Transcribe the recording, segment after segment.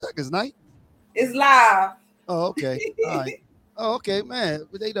seconds, Night. It's live. Oh, okay. All right. Oh, okay, man.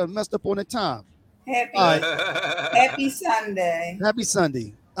 They done messed up on the time. All right. Happy Sunday. Happy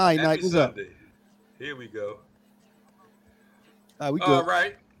Sunday. All right, Happy Night. What's up? Sunday. Here we go. All right, we All good.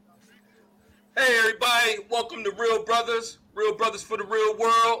 right. Hey, everybody. Welcome to Real Brothers for the Real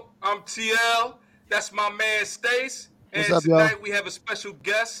World. I'm TL. That's my man, Stace. And What's up, y'all? tonight we have a special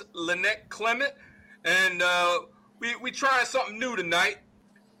guest, Lynette Clement. And we trying something new tonight.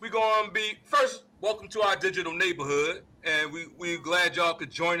 We're going to be, first, welcome to our digital neighborhood. And we're glad y'all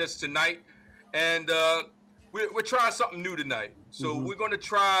could join us tonight. And we're trying something new tonight. So we're going to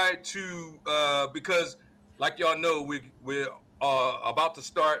try to, because like y'all know, we're about to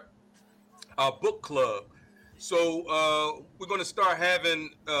start our book club. So we're going to start having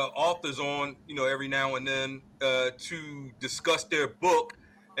authors on, every now and then to discuss their book.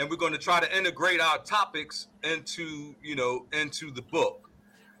 And we're going to try to integrate our topics into the book.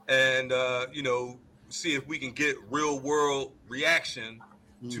 And, see if we can get real world reaction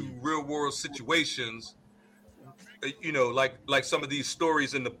to real world situations, like some of these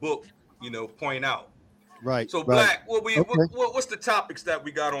stories in the book, point out. Right. So, right. Black, Okay. what's the topics that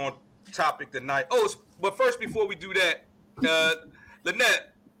we got on topic tonight? Oh, but first, before we do that,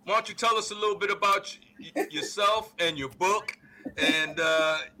 Lynette, why don't you tell us a little bit about yourself and your book, and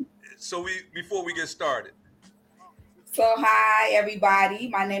before we get started. So, hi, everybody.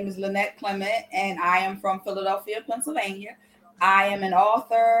 My name is Lynette Clement, and I am from Philadelphia, Pennsylvania. I am an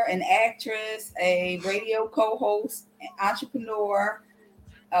author, an actress, a radio co-host, an entrepreneur,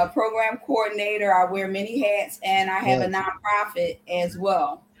 a program coordinator. I wear many hats, and I have a nonprofit as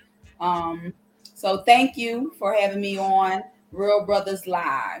well. So thank you for having me on Real Brothers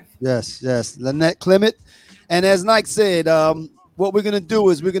Live. Yes. Lynette Clement. And as Nike said, what we're going to do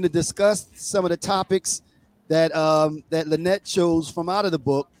is we're going to discuss some of the topics that Lynette chose from out of the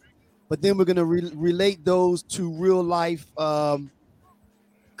book, but then we're going to relate those to real life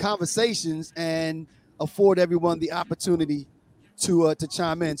conversations and afford everyone the opportunity to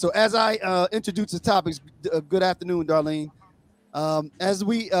chime in. So as I introduce the topics, good afternoon, Darlene. As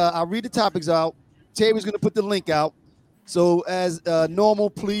I read the topics out, Terry's going to put the link out. So as normal,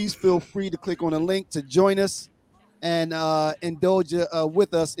 please feel free to click on the link to join us and indulge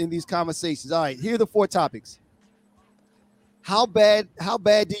with us in these conversations. All right, here are the 4 topics. How bad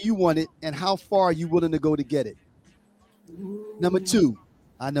do you want it, and how far are you willing to go to get it? Number 2,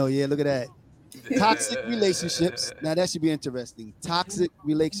 I know, yeah, look at that. Toxic relationships. Now that should be interesting. Toxic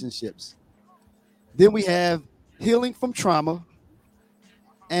relationships. Then we have healing from trauma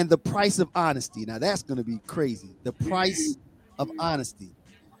and the price of honesty. Now that's going to be crazy. The price of honesty.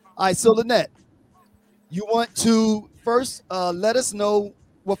 All right, so Lynette, you want to first let us know.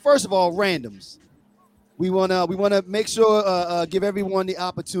 Well, first of all, randoms. We wanna make sure give everyone the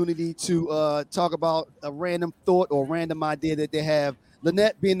opportunity to talk about a random thought or random idea that they have.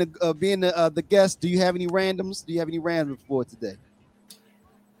 Lynette, being the guest, do you have any randoms? Do you have any randoms for today?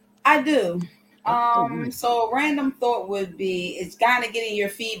 I do. So a random thought would be it's kind of getting your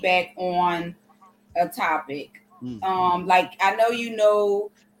feedback on a topic. Like I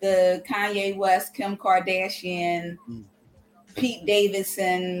know the Kanye West, Kim Kardashian, Pete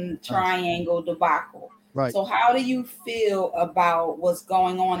Davidson triangle debacle. Right. So how do you feel about what's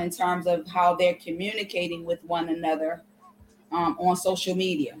going on in terms of how they're communicating with one another on social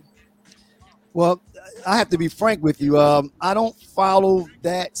media? Well, I have to be frank with you. I don't follow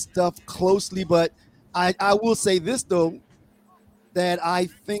that stuff closely, but I will say this though, that I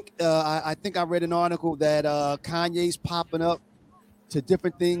think I read an article that Kanye's popping up to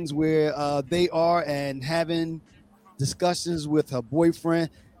different things where they are and having discussions with her boyfriend.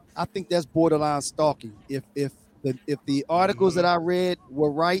 I think that's borderline stalking. If the articles that I read were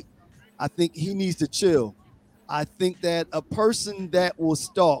right, I think he needs to chill. I think that a person that will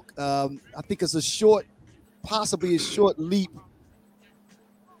stalk, I think it's possibly a short leap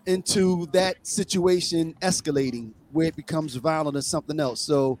into that situation escalating where it becomes violent or something else.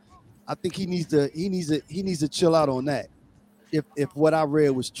 So I think he needs to chill out on that. If what I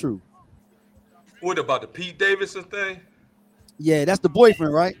read was true. What about the Pete Davidson thing? Yeah, that's the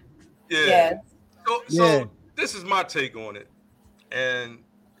boyfriend, right? Yeah. So this is my take on it, and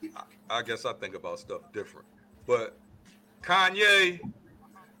I guess I think about stuff different. But Kanye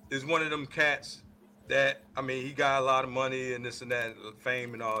is one of them cats that, I mean, he got a lot of money and this and that,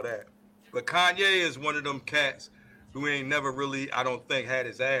 fame and all that. But Kanye is one of them cats who ain't never really, I don't think, had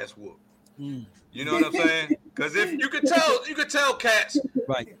his ass whooped. You know what I'm saying? Because if you could tell cats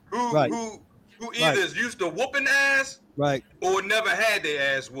who either is used to whooping ass, or never had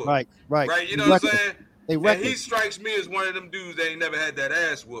their ass whooped. Right. You know what I'm saying? And he strikes me as one of them dudes that ain't never had that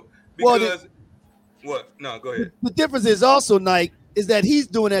ass whoop. Well, Because what? No, go ahead. The difference is also, Nike, is that he's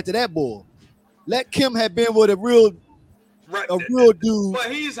doing that to that boy. Let Kim have been with a real dude.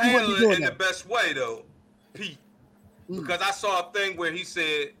 But he's handling it in the best way, though, Pete. Because I saw a thing where he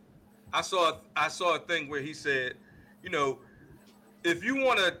said, I saw a thing where he said, you know, if you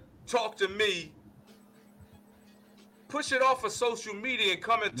want to talk to me, push it off of social media and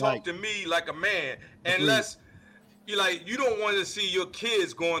come and talk to me like a man. Unless you don't want to see your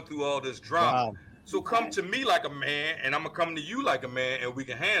kids going through all this drama. Wow. So come to me like a man, and I'm gonna come to you like a man, and we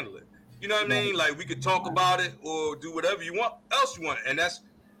can handle it. You know what I mean? Like we could talk about it or do whatever you want, and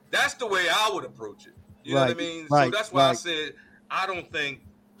that's the way I would approach it. You know what I mean? So that's why I said I don't think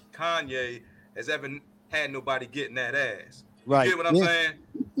Kanye has ever had nobody getting that ass. You get what I'm saying?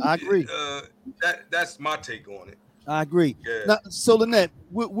 I agree. That's my take on it. I agree. Yeah. Now, so Lynette,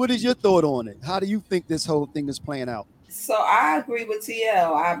 what is your thought on it? How do you think this whole thing is playing out? So I agree with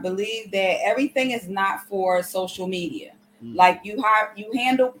TL. I believe that everything is not for social media. Like you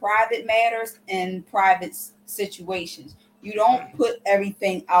handle private matters and private situations. You don't put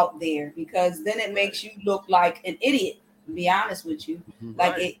everything out there because then it makes you look like an idiot. To be honest with you,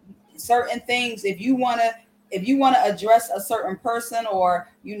 certain things. If you want to address a certain person or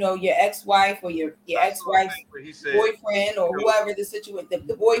your ex-wife or your ex-wife's boyfriend or whoever the situation,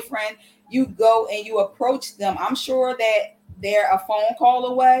 the boyfriend, you go and you approach them. I'm sure that they're a phone call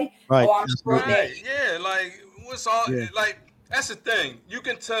away. Right. Or I'm sure that like what's all like that's the thing. You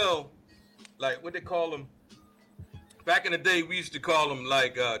can tell, like what they call them. Back in the day, we used to call them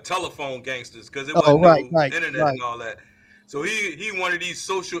like telephone gangsters because it wasn't no internet and all that. So he one of these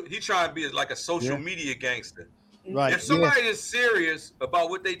social. He trying to be like a social media gangster. Right. If somebody is serious about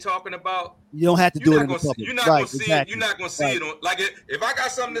what they talking about, you don't have to do it in the public. You're not gonna see it. You're not gonna see it on. Like if I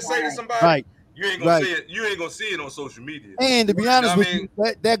got something to say to somebody, you ain't gonna see it. You ain't gonna see it on social media. And to be honest with you,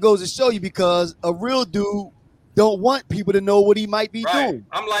 that goes to show you because a real dude don't want people to know what he might be doing.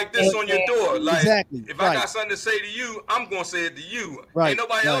 I'm like this on your door. Like if I got something to say to you, I'm gonna say it to you. Ain't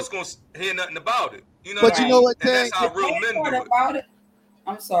nobody else gonna hear nothing about it. You know. But you know what, that's how real men do it.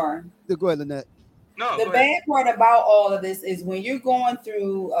 I'm sorry. Go ahead, Lynette. No, the bad part about all of this is when you're going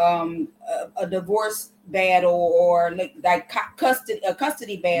through a divorce battle or like a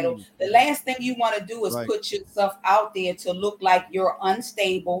custody battle, the last thing you want to do is put yourself out there to look like you're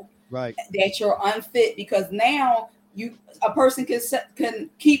unstable, that you're unfit, because now a person can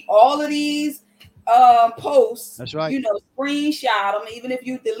keep all of these posts. That's right. Screenshot them. Even if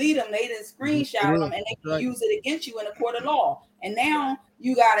you delete them, they didn't screenshot them, and they can use it against you in a court of law. And now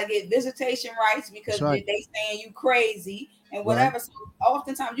you got to get visitation rights because they saying you crazy and whatever. So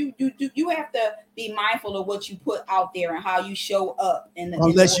oftentimes you have to be mindful of what you put out there and how you show up.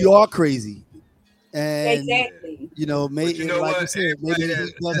 Unless you are crazy. And exactly. Maybe like you said, maybe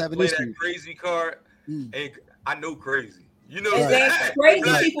he does have an issue. That crazy card. And I know crazy.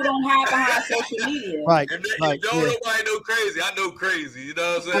 Crazy people don't hide behind social media. Right. Nobody know crazy. I know crazy. You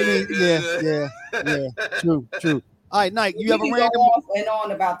know what I'm saying? Yeah. True. All right, Nike, you have a random off and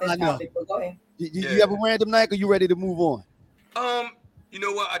on about this topic, but go ahead. You have a random, Nike, or you ready to move on? You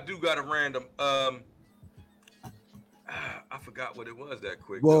know what? I do got a random. I forgot what it was that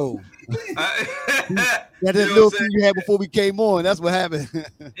quick. Whoa. That little thing you had before we came on. That's what happened.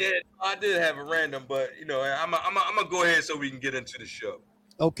 Yeah, I did have a random, but I'm gonna go ahead so we can get into the show.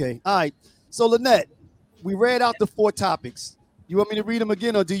 Okay. All right. So Lynette, we read out the 4 topics. You want me to read them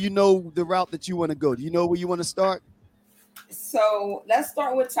again, or do you know the route that you want to go? Do you know where you want to start? So let's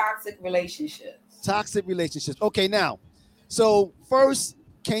start with toxic relationships. Toxic relationships. Okay, now, so first,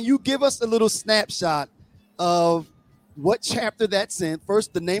 can you give us a little snapshot of what chapter that's in?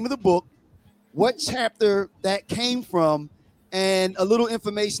 First, the name of the book, what chapter that came from, and a little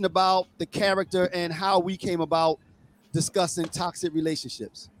information about the character and how we came about discussing toxic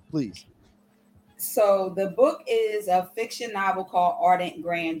relationships, please. So the book is a fiction novel called Ardent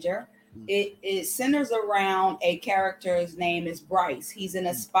Grandeur. It centers around a character's name is Bryce. He's an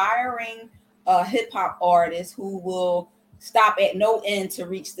aspiring hip hop artist who will stop at no end to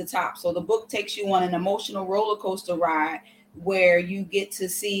reach the top. So the book takes you on an emotional roller coaster ride where you get to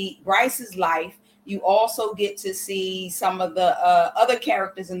see Bryce's life. You also get to see some of the other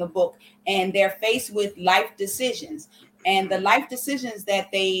characters in the book, and they're faced with life decisions. And the life decisions that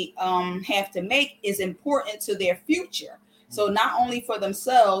they have to make is important to their future. So not only for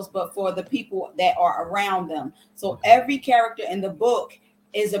themselves, but for the people that are around them. So every character in the book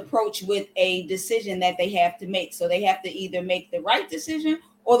is approached with a decision that they have to make. So they have to either make the right decision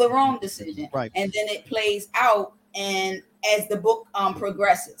or the wrong decision. Right. And then it plays out and as the book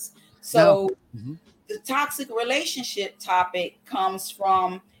progresses. So the toxic relationship topic comes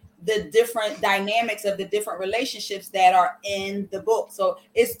from the different dynamics of the different relationships that are in the book. So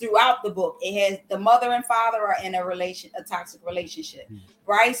it's throughout the book. It has the mother and father are in a toxic relationship.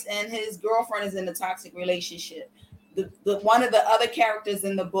 Bryce and his girlfriend is in a toxic relationship. The one of the other characters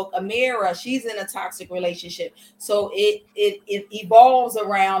in the book, Amira, she's in a toxic relationship. So it evolves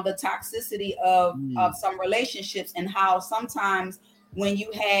around the toxicity of some relationships, and how sometimes when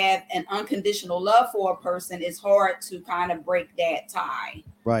you have an unconditional love for a person, it's hard to kind of break that tie.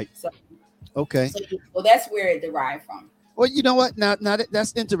 Right. So, okay. So that's where it derived from. Well, you know what? Now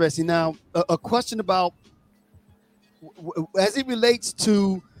that's interesting. Now, a question about as it relates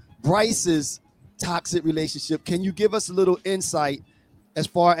to Bryce's toxic relationship. Can you give us a little insight as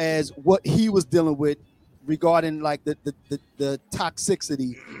far as what he was dealing with regarding like the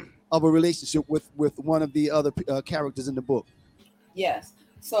toxicity of a relationship with one of the other characters in the book? Yes.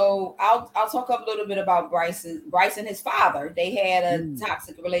 So I'll talk a little bit about Bryce and his father. They had a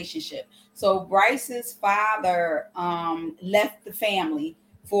toxic relationship. So Bryce's father left the family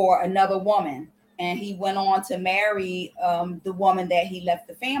for another woman, and he went on to marry the woman that he left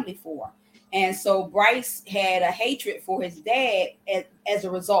the family for. And so Bryce had a hatred for his dad as a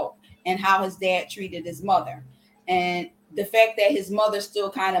result, and how his dad treated his mother. And the fact that his mother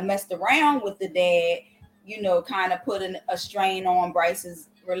still kind of messed around with the dad, you know, kind of put a strain on Bryce's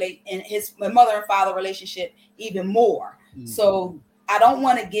his mother and father relationship even more. So I don't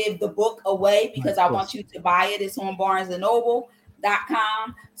want to give the book away because I want you to buy it. It's on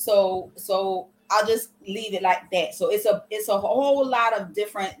BarnesandNoble.com. So I'll just leave it like that. So it's a whole lot of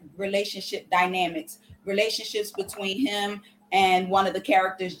different relationship dynamics, relationships between him and one of the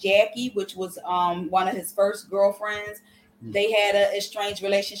characters, Jackie, which was one of his first girlfriends. They had a estranged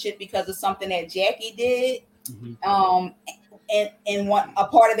relationship because of something that Jackie did. And a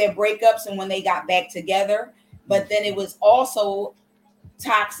part of their breakups and when they got back together. But then it was also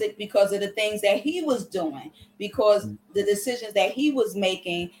toxic because of the things that he was doing, because the decisions that he was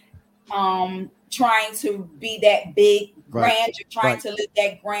making, trying to be that big grandeur, trying to live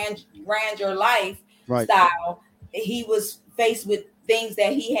that grandeur life style. He was faced with things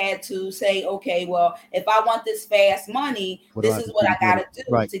that he had to say, okay, well, if I want this fast money, this is what I got to do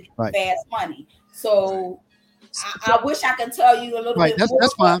to get fast money. So I wish I could tell you a little bit more.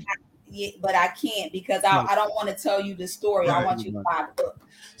 That's fine. But I can't because I don't want to tell you the story. I want you to buy the book.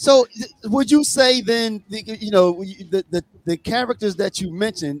 So would you say then, the characters that you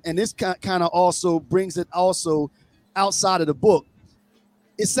mentioned, and this kind of also brings it also outside of the book,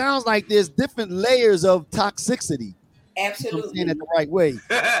 it sounds like there's different layers of toxicity. Absolutely. I'm saying it the right way.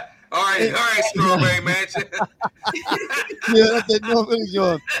 All right, Strawberry Mansion. Yeah, that's levels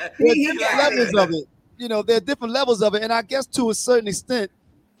of it. You know, there are different levels of it. And I guess to a certain extent,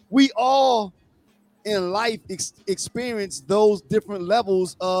 we all in life experience those different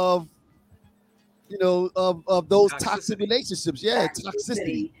levels of, of those toxic relationships. Yeah,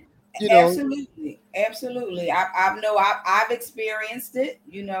 toxicity. Absolutely. I've experienced it,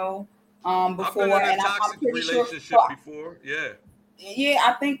 before. I've been in a toxic relationship before. Yeah. Yeah,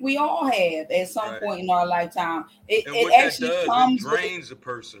 I think we all have at some point in our lifetime. It actually drains a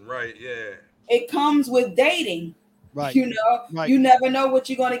person, right? Yeah. It comes with dating. Right. You never know what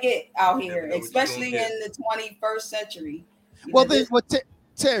you're going to get out here, especially in the 21st century.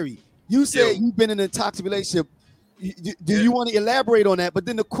 Terry, you said you've been in a toxic relationship. Do you want to elaborate on that? But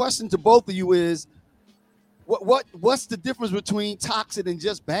then the question to both of you is, what's the difference between toxic and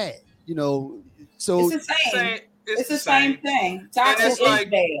just bad? So it's the same. It's the same thing. Toxic is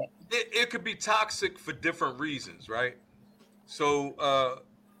bad. It could be toxic for different reasons, right? So,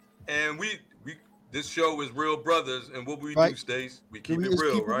 and this show is Real Brothers, and what we do, Stace, we keep it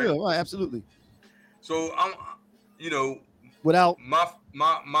real, right? Right, absolutely. So I'm, without my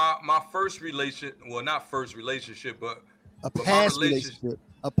first relationship, well, not first relationship, but a past relationship,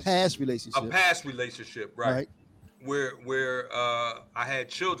 right? Where I had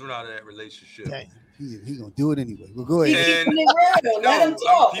children out of that relationship. Dang. He's gonna do it anyway. Well, go ahead. Let him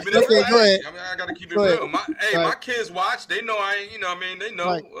talk. Keeping it real. Go ahead. I gotta keep it real. My kids watch. They know they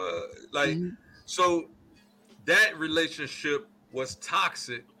know. So that relationship was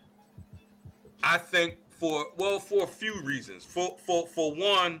toxic. I think for a few reasons. For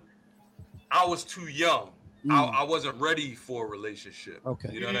one, I was too young. I wasn't ready for a relationship.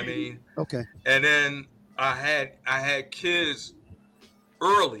 Okay. You know what I mean? Okay. And then I had kids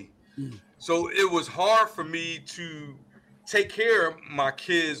early. So it was hard for me to take care of my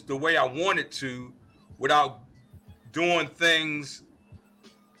kids the way I wanted to without doing things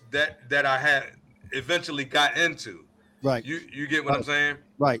that I had eventually got into. Right. You get what I'm saying?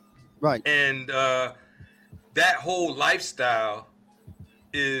 Right. And that whole lifestyle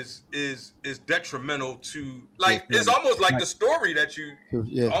is detrimental to, like, it's almost like the story that you,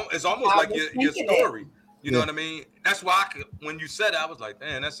 it's almost like your story. You know what I mean? That's why when you said it, I was like,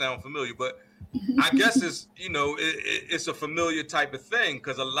 damn, that sounds familiar. But I guess it's, it's a familiar type of thing,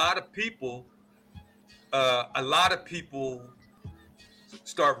 because a lot of people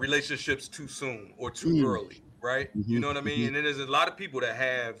start relationships too soon or too early, right? You know what I mean? And then there's a lot of people that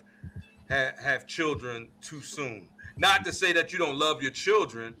have children too soon. Not to say that you don't love your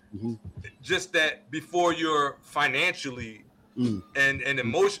children, just that before you're financially and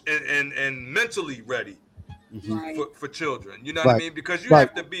emotion and mentally ready for children. You know what I mean? Because you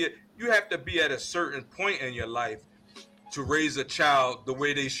have to be at a certain point in your life to raise a child the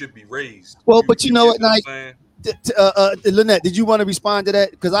way they should be raised. Well, but you know what, like, Lynette, did you want to respond to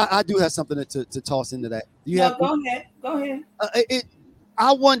that? Because I do have something to toss into that. Go ahead.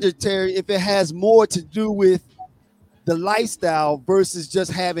 I wonder, Terry, if it has more to do with the lifestyle versus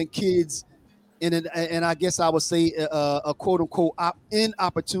just having kids and I guess I would say a quote unquote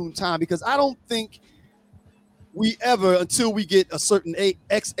inopportune time, because I don't think we ever, until we get a certain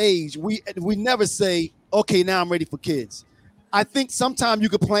X age, we never say, okay, now I'm ready for kids. I think sometimes you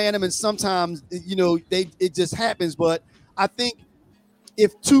could plan them and sometimes, it just happens. But I think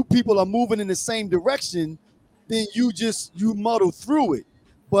if two people are moving in the same direction, then you muddle through it.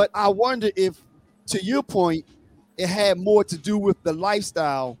 But I wonder if, to your point, it had more to do with the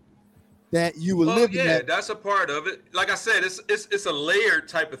lifestyle that you were living. Yeah, that's a part of it. Like I said, it's a layered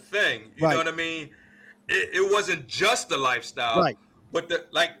type of thing. You know what I mean? It wasn't just the lifestyle, right? But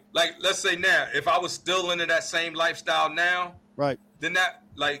like let's say now, if I was still into that same lifestyle now, right? Then that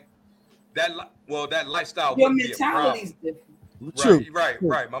lifestyle your wouldn't mentality's be a problem. different.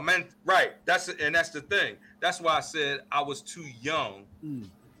 Right. That's the thing. That's why I said I was too young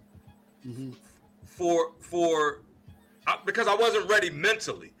because I wasn't ready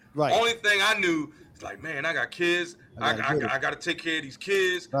mentally. Right. Only thing I knew is like, man, I got kids. I got to take care of these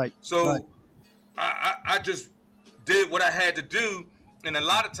kids. Right. So I just did what I had to do, and a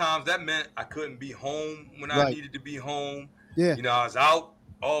lot of times that meant I couldn't be home when I needed to be home. Yeah. I was out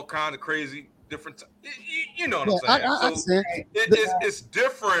all kinds of crazy different. You know what I'm saying? It's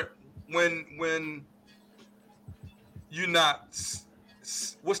different when you're not.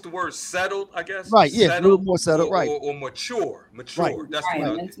 What's the word? Settled, I guess. Right. Yeah. Settled, a little more settled. or mature. Right. That's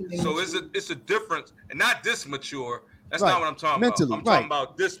so it's a difference, and not this mature. That's not what I'm talking mentally, about. I'm talking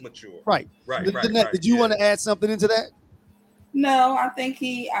about this mature. Right. Did you want to add something into that? No, I think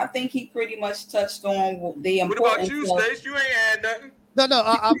he pretty much touched on the importance. What about you, Stace? You ain't had nothing. No.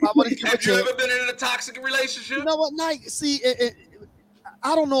 I want to give Have you ever been in a toxic relationship? You know what, Nike? See,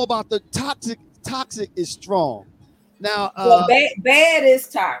 I don't know about the toxic. Toxic is strong. Now, bad is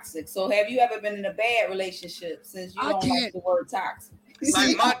toxic. So, have you ever been in a bad relationship? Since you don't like the word toxic.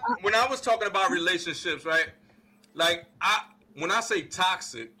 When I was talking about relationships, right? Like when I say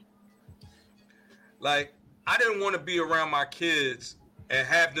toxic, like I didn't want to be around my kids and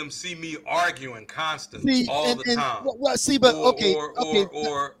have them see me arguing constantly all the time. Well, see, but okay.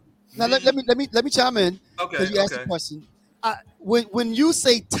 Now let me chime in. Okay. You asked the question. When you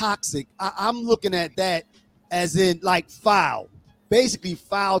say toxic, I'm looking at that as in like foul, basically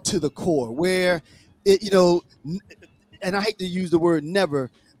foul to the core, where it, and I hate to use the word never,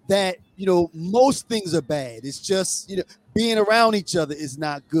 that, most things are bad. It's just, being around each other is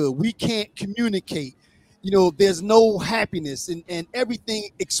not good. We can't communicate. There's no happiness and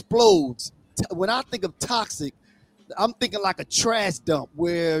everything explodes. When I think of toxic, I'm thinking like a trash dump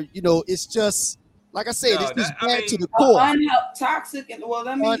where, it's just, like I said, it's just bad to the core. Toxic, and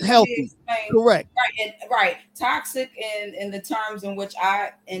let me unhealthy. Correct. Right. Toxic in the terms in which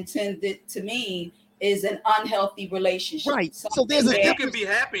I intended to mean is an unhealthy relationship. Right. So you can be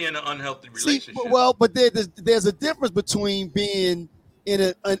happy in an unhealthy relationship. But there's a difference between being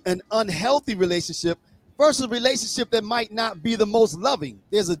in an unhealthy relationship versus a relationship that might not be the most loving.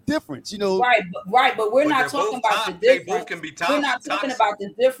 There's a difference, Right, but we're not talking about the difference. They both can be toxic. We're not talking about the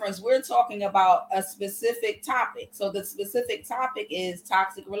difference. We're talking about a specific topic. So the specific topic is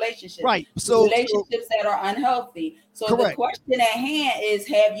toxic relationships. Right. So relationships that are unhealthy. So correct. The question at hand is,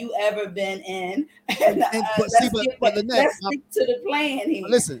 have you ever been in? Let's stick to the plan here.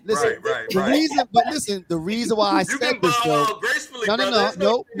 Listen. Right. The reason why I said this, though. Gracefully,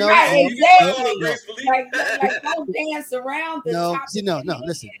 no. Right, exactly. Like don't dance around the topic. No.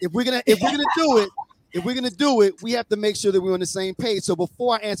 Listen, if we're gonna do it, we have to make sure that we're on the same page. So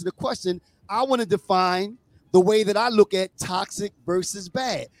before I answer the question, I want to define the way that I look at toxic versus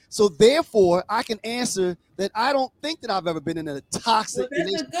bad. So therefore, I can answer that I don't think that I've ever been in a toxic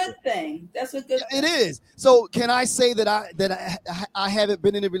relationship. That's a good thing. That's a good thing. It is. So can I say that I haven't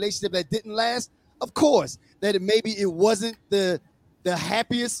been in a relationship that didn't last? Of course. That maybe it wasn't the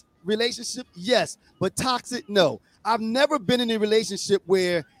happiest relationship? Yes. But toxic? No. I've never been in a relationship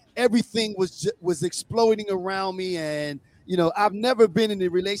where everything was exploding around me, and I've never been in a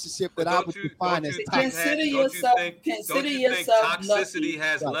relationship that I would define as toxic. Consider yourself toxicity lucky.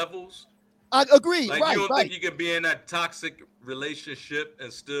 has levels? I agree. Like, right, you don't right. think you can be in that toxic relationship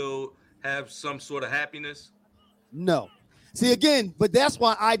and still have some sort of happiness? No. See, again, but that's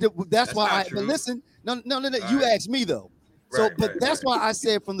why I did. That's why I. True. But listen, no. All You right. asked me though. So, that's why I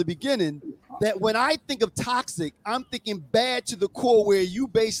said from the beginning that when I think of toxic, I'm thinking bad to the core, where you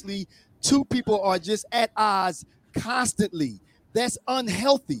basically two people are just at odds constantly. That's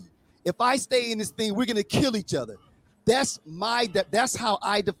unhealthy. If I stay in this thing, we're gonna kill each other. That's how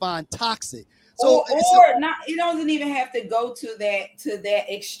I define toxic. So, or not. It doesn't even have to go to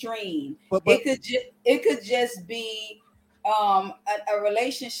that extreme. But it could just be a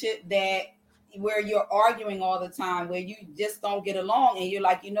relationship where you're arguing all the time, where you just don't get along, and you're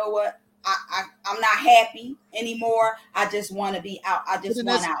like, you know what? I'm not happy anymore. I just want to be out. I just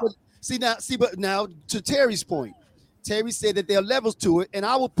want out. But now to Terry's point, Terry said that there are levels to it, and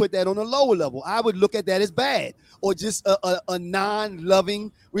I would put that on a lower level. I would look at that as bad, or just a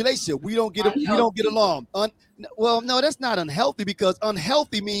non-loving relationship. We don't get along. Well, no, that's not unhealthy, because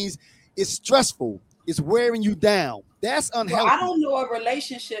unhealthy means it's stressful. It's wearing you down. That's unhealthy. Well, I don't know a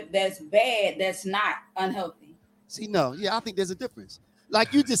relationship that's bad that's not unhealthy. See, no, yeah, I think there's a difference.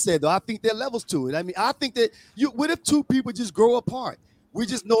 Like you just said, though, I think there are levels to it. I mean, I think that what if two people just grow apart? We're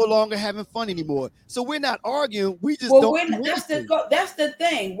just no longer having fun anymore. So we're not arguing. We just don't. That's the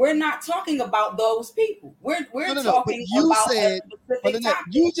thing. We're not talking about those people. We're talking about a specific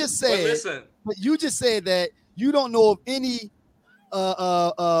topic. You just said that you don't know of any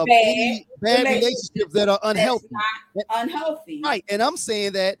bad relationships that are unhealthy. Unhealthy. Right. And I'm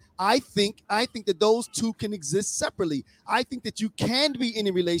saying that I think that those two can exist separately. I think that you can be in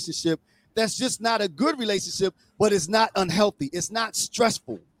a relationship that's just not a good relationship, but it's not unhealthy. It's not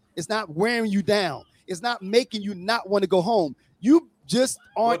stressful. It's not wearing you down. It's not making you not want to go home. You just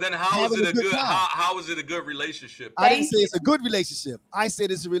aren't. Well, then how is it a good? How is it a good relationship? I didn't say it's a good relationship. I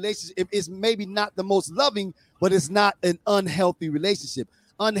said it's a relationship. It's maybe not the most loving, but it's not an unhealthy relationship.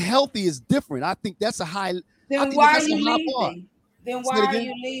 Unhealthy is different. I think that's a high. Then why are you leaving? Then why are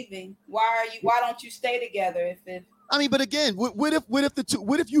you leaving? Why don't you stay together I mean, but again, what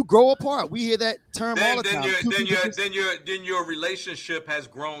if you grow apart? We hear that term all the time. Then your relationship has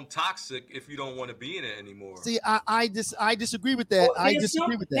grown toxic if you don't want to be in it anymore. See, I disagree with that. Well, I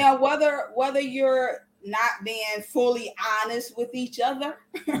disagree with that. Now, whether you're not being fully honest with each other,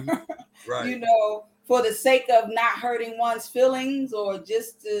 right? For the sake of not hurting one's feelings, or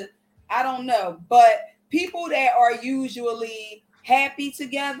just I don't know. But people that are usually happy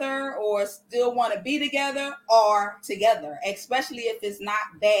together or still want to be together are together, especially if it's not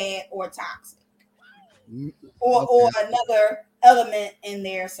bad or toxic, or another element in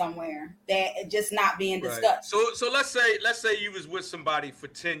there somewhere that just not being discussed. Right. So let's say you was with somebody for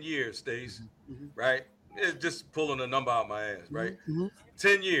 10 years, Stace, right? It's just pulling a number out my ass, right?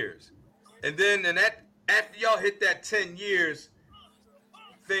 10 years. And then after y'all hit that 10 years,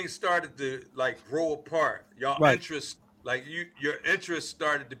 things started to grow apart. Y'all interests, your interests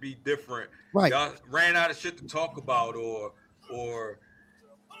started to be different. Right. Y'all ran out of shit to talk about, or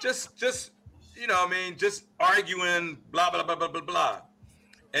just just arguing, blah blah blah blah blah blah.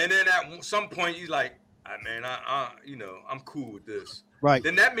 And then at some point you're like, I'm cool with this. Right.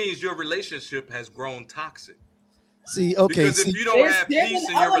 Then that means your relationship has grown toxic. See, okay. Because if you don't have peace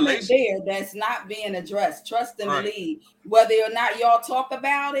in your relationship, that's not being addressed. Trust and believe. Whether or not y'all talk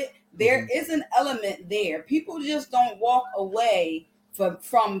about it, there is an element there. People just don't walk away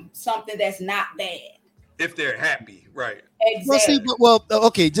from something that's not bad if they're happy, right? Exactly.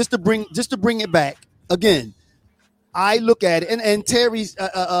 Okay. Just to bring it back again, I look at it, and Terry's.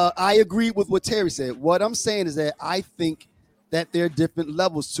 I agree with what Terry said. What I'm saying is that I think that there are different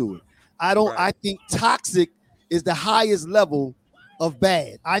levels to it. I think toxic is the highest level of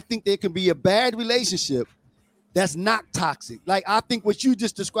bad. I think there can be a bad relationship that's not toxic. Like, I think what you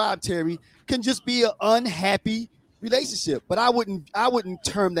just described, Terry, can just be an unhappy relationship. But I wouldn't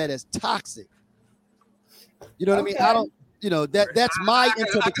term that as toxic. You know what I mean? I don't. That's my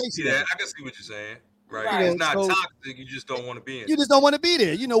interpretation. I can see what you're saying. Right. It's not toxic. You just don't want to be in it. You just don't want to be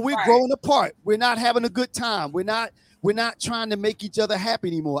there. We're growing apart. We're not having a good time. We're not trying to make each other happy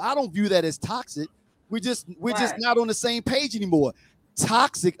anymore. I don't view that as toxic. we're just Right. not on the same page anymore.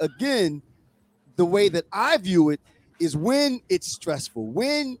 Toxic, again, the way that I view it is when it's stressful,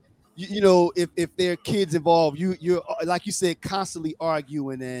 when you know, if there are kids involved, you're like you said, constantly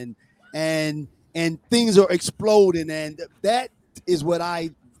arguing and things are exploding, and that is what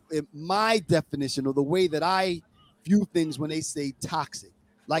my definition, or the way that I view things when they say toxic.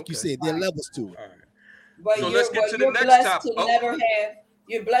 Like you Okay. said, there are Right. levels to it. All right. But So let's get to the you're next blessed topic. to never have.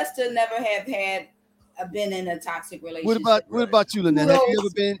 You're blessed to never have had been in a toxic relationship. What about you, Lynette? Have you ever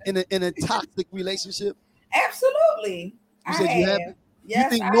Kudos. been in a toxic relationship? Absolutely, You I said you have. have. You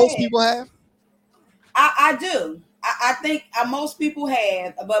Yes, think I most have. people have? I do. I think most people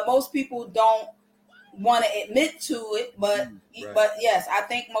have, but most people don't want to admit to it. But Right. but yes, I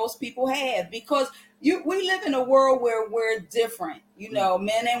think most people have, because we live in a world where we're different. You know,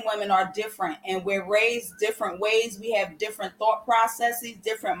 men and women are different, and we're raised different ways. We have different thought processes,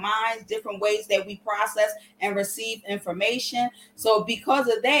 different minds, different ways that we process and receive information. So because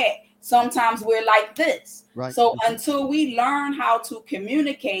of that, sometimes we're like this. Right. So until we learn how to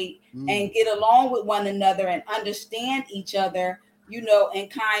communicate and get along with one another and understand each other, you know, and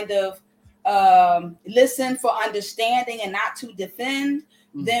kind of listen for understanding and not to defend,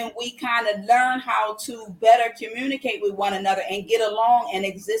 then we kind of learn how to better communicate with one another and get along and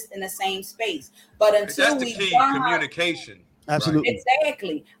exist in the same space. But until That's the we key, learn communication. Absolutely. Right?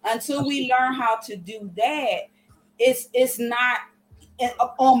 exactly, until we learn how to do that, it's not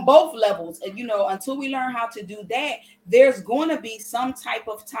on both levels. You know, until we learn how to do that, there's going to be some type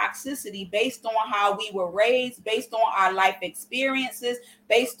of toxicity based on how we were raised, based on our life experiences,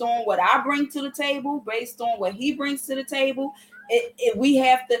 based on what I bring to the table, based on what he brings to the table. We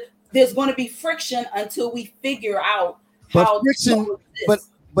have to, there's going to be friction until we figure out But how friction, to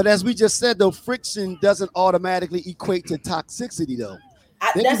coexist. but as we just said, though, friction doesn't automatically equate to toxicity, though.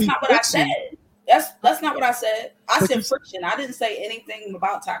 There can That's be not what I friction. said. That's not what I said. I But said friction. I didn't say anything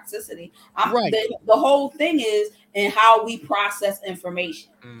about toxicity. Right. The whole thing is in how we process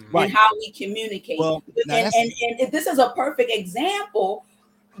information Right. and how we communicate. Well, now and, that's- and if this is a perfect example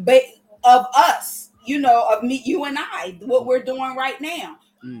of us, you know, of me, you and I, what we're doing right now.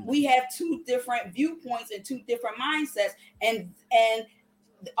 We have two different viewpoints and two different mindsets, and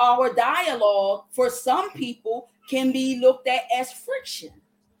our dialogue for some people can be looked at as friction.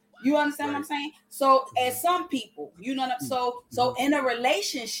 You understand what I'm saying? So as some people, you know, so in a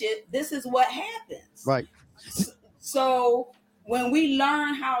relationship, this is what happens. Right. So when we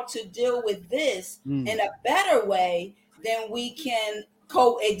learn how to deal with this in a better way, then we can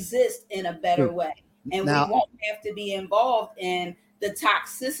coexist in a better way. And Now- we won't have to be involved in the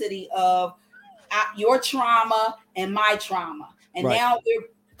toxicity of your trauma and my trauma. And Right. now we're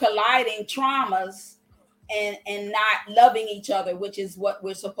colliding traumas and not loving each other, which is what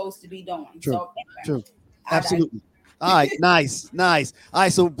we're supposed to be doing. True. So True. Absolutely. All right. Nice. All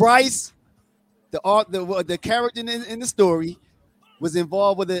right. So Bryce, the character in the story, was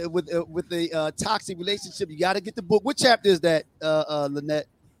involved with a toxic relationship. You got to get the book. What chapter is that, Lynette?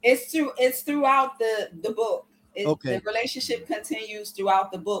 It's throughout the book. Okay. The relationship continues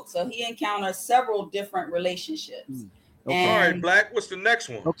throughout the book. So he encounters several different relationships. Okay. All right, Black. What's the next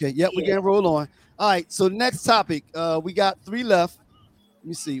one? Okay. Yep. We can roll on. All right. So next topic. We got 3 left. Let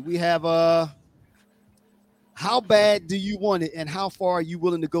me see. We have how bad do you want it, and how far are you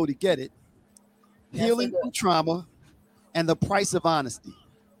willing to go to get it? Healing from trauma, and the price of honesty.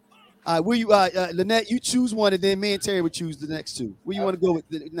 Will you, Lynette? You choose one, and then me and Terry would choose the next 2. Where you want to go with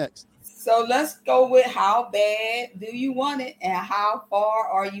the next? So let's go with how bad do you want it, and how far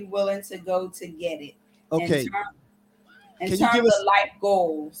are you willing to go to get it? Okay. In terms of life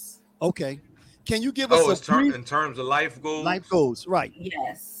goals. Okay. Can you give us in terms of life goals? Life goals, right?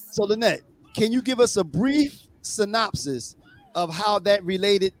 Yes. So Lynette, can you give us a brief synopsis of how that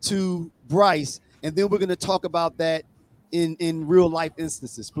related to Bryce, and then we're going to talk about that in real life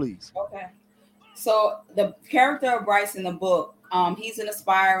instances, please. Okay. So the character of Bryce in the book, he's an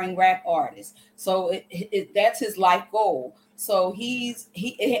aspiring rap artist. So that's his life goal. So he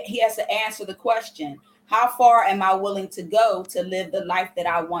has to answer the question: how far am I willing to go to live the life that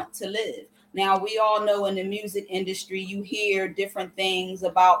I want to live? Now, we all know in the music industry, you hear different things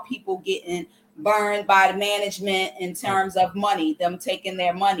about people getting burned by the management in terms of money, them taking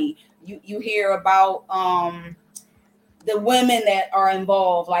their money. You hear about the women that are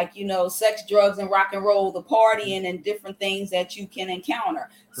involved, like, you know, sex, drugs, and rock and roll, the partying and different things that you can encounter.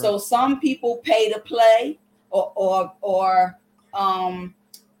 Right. So some people pay to play, or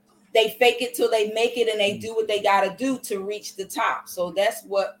they fake it till they make it, and they do what they got to do to reach the top. So that's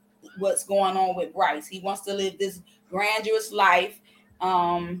what's going on with Bryce. He wants to live this grandiose life,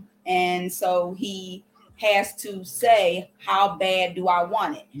 And so he has to say, how bad do I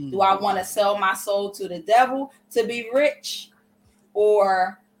want it? Do I want to sell my soul to the devil to be rich?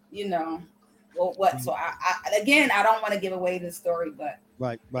 Or, or what? So I again, I don't want to give away the story, but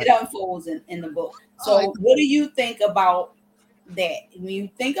right. it unfolds in the book. So what do you think about that? When you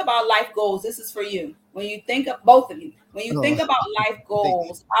think about life goals, this is for you. When you think of both of you, when you think about life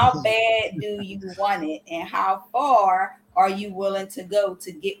goals, how bad do you want it, and how far are you willing to go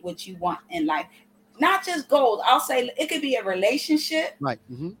to get what you want in life? Not just goals. I'll say it could be a relationship, right?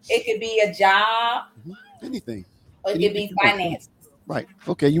 It could be a job, anything, or it could be finance. Right.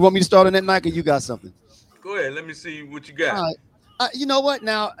 Okay. You want me to start on that, Mike, or you got something? Go ahead. Let me see what you got. All right. You know what?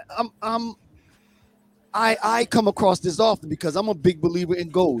 Now, I come across this often because I'm a big believer in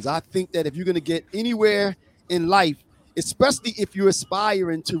goals. I think that if you're going to get anywhere in life, especially if you're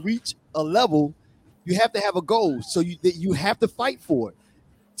aspiring to reach a level, you have to have a goal. So you have to fight for it.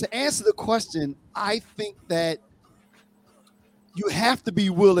 To answer the question, I think that you have to be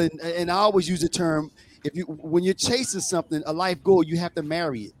willing, and I always use the term, when you're chasing something, a life goal, you have to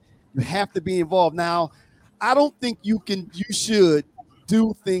marry it. You have to be involved. Now, I don't think you should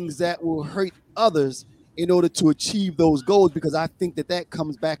do things that will hurt others in order to achieve those goals, because I think that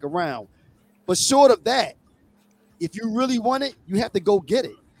comes back around. But short of that, if you really want it, you have to go get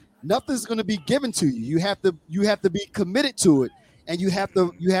it. Nothing's going to be given to you. You have to be committed to it, and you have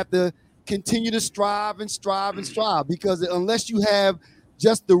to continue to strive, because unless you have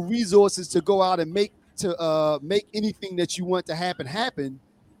just the resources to go out and make anything that you want to happen,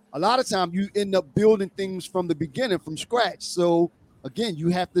 a lot of times you end up building things from the beginning, from scratch. So again, you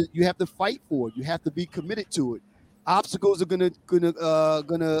have to fight for it. You have to be committed to it. Obstacles are gonna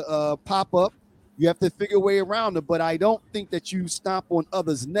pop up. You have to figure a way around it. But I don't think that you stomp on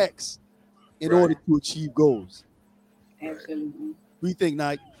others' necks in order to achieve goals. Absolutely. What do you think,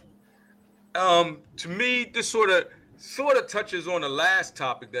 Nike? To me, this sort of touches on the last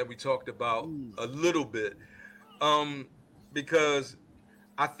topic that we talked about a little bit, because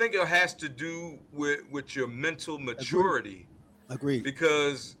I think it has to do with your mental maturity. Agreed.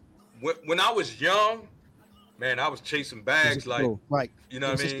 Because when I was young, man, I was chasing bags like, right. You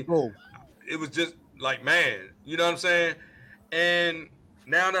know what I mean? It was just like, man, you know what I'm saying? And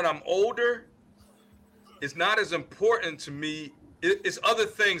now that I'm older, it's not as important to me. It's other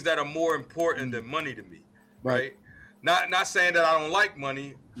things that are more important than money to me, right? Not saying that I don't like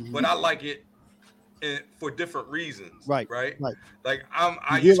money, but I like it for different reasons, right? Like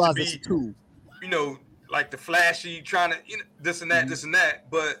I used to be, like the flashy, trying to this and that,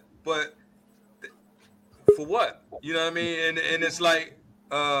 but for what? You know what I mean? And it's like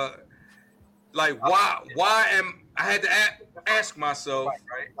why am I had to ask myself,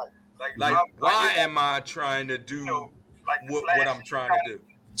 like why am I trying to do what I'm trying to do?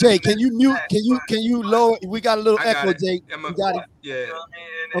 Jay, can you mute? Can you lower? We got a little echo, Jay. You got it. Yeah. You know what I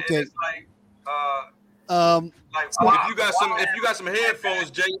mean? Okay. It's like, if you got some headphones,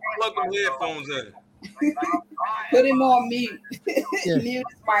 Jay, plug them headphones in. Put him on mute. Mute his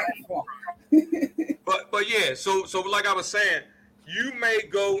microphone. But yeah, so like I was saying, you may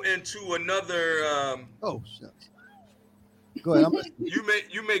go into another. Oh shucks. Go ahead.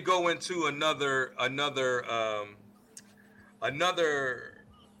 You may go into another.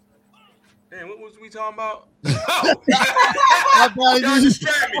 Man, what was we talking about? Y'all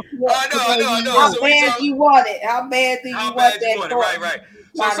distract me. I know. How bad you want it? How bad do you want that? Right.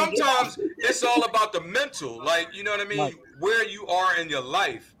 So sometimes it's all about the mental, like, you know what I mean? Right. Where you are in your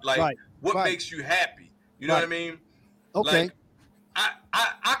life, like what makes you happy. You know what I mean? Okay. Like,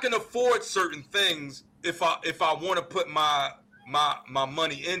 I can afford certain things if I want to put my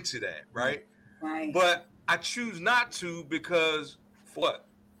money into that, right? Right. But I choose not to because what?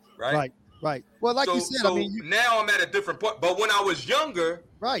 Right. Well, like you said, I mean, now I'm at a different point. But when I was younger,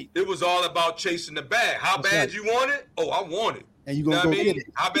 it was all about chasing the bag. How bad you want it? Oh, I want it. And you gonna go get it.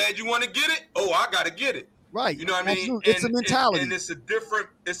 How bad you want to get it? Oh, I gotta get it. Right. You know what I mean? It's a mentality. And it's a different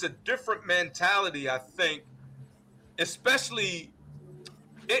mentality, I think. Especially,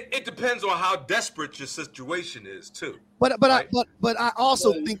 it depends on how desperate your situation is too. But I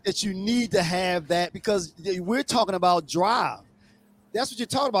also think that you need to have that, because we're talking about drive. That's what you're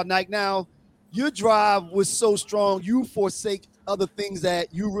talking about, Nike. Now, your drive was so strong, you forsake other things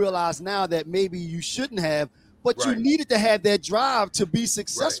that you realize now that maybe you shouldn't have, but you needed to have that drive to be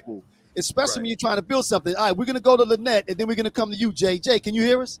successful, especially when you're trying to build something. All right, we're going to go to Lynette, and then we're going to come to you, Jay. Jay, can you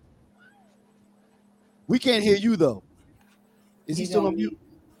hear us? We can't hear you, though. Is he still on mute?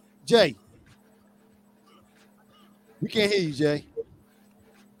 Jay. We can't hear you, Jay.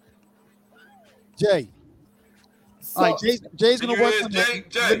 Jay. All right, Jay's Can gonna you work hear on us,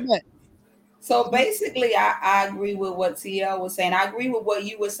 Jay? Lynette. So basically, I agree with what TL was saying. I agree with what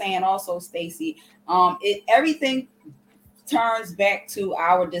you were saying also, Stacy. Everything turns back to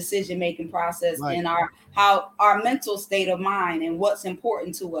our decision making process Right. and our mental state of mind and what's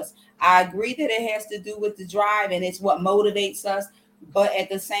important to us. I agree that it has to do with the drive and it's what motivates us, but at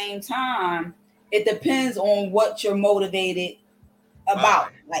the same time, it depends on what you're motivated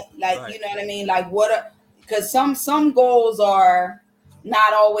about. Like Right. you know what I mean? Like because some goals are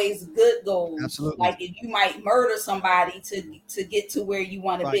not always good goals. Absolutely. Like if you might murder somebody to get to where you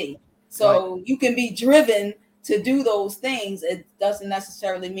want to Right. be. So you can be driven to do those things. It doesn't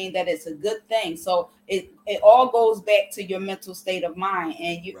necessarily mean that it's a good thing. So it all goes back to your mental state of mind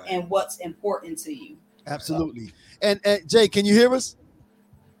and you and what's important to you. Absolutely. And Jay, can you hear us?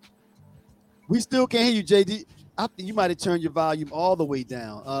 We still can't hear you, JD. I think you might have turned your volume all the way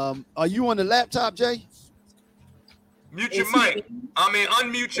down. Are you on the laptop, Jay? Mute your mic.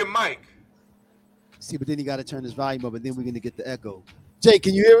 Unmute your mic. See, but then you got to turn his volume up, and then we're going to get the echo. Jay,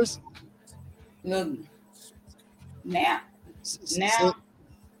 can you hear us? Look, now,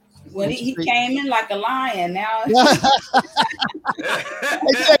 when he came in like a lion, now. Hey,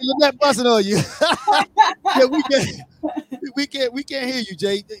 Jay, Lynette busting on you. Yeah, we can't hear you,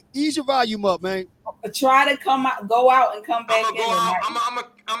 Jay. Ease your volume up, man. Try to go out and come back I'm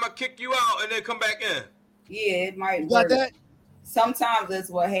gonna kick you out and then come back in. Yeah, it might got work. that? Sometimes that's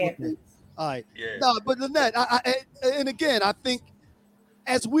what happens. All right. Yeah. No, but Lynette, and again, I think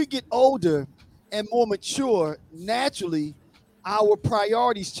as we get older and more mature, naturally, our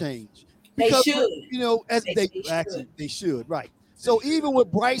priorities change. Because, they should. You know, as they should, right. So even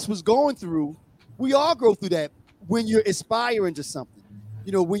what Bryce was going through, we all go through that when you're aspiring to something.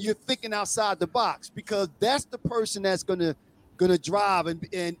 You know, when you're thinking outside the box, because that's the person that's gonna drive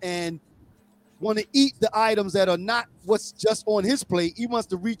and want to eat the items that are not what's just on his plate. He wants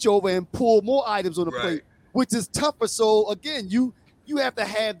to reach over and pull more items on the plate, which is tougher. So again, you have to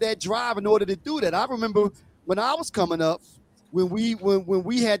have that drive in order to do that. I remember when I was coming up, when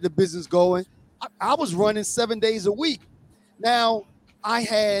we had the business going, I was running 7 days a week. Now I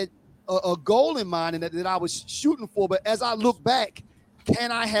had a goal in mind and that I was shooting for, but as I look back,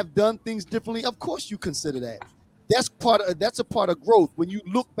 can I have done things differently? Of course you consider that. That's a part of growth. When you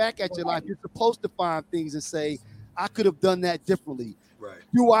look back at your life, you're supposed to find things and say, I could have done that differently. Right.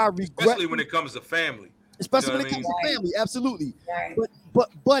 Do I regret? Especially when it comes to family. Especially when it comes to family, absolutely. Right.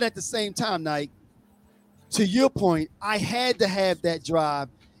 But at the same time, Nike, to your point, I had to have that drive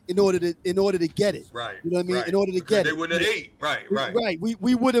in order to get it. Right. You know what I mean? Right. In order to Because get they it. wouldn't have ate. Right. Right.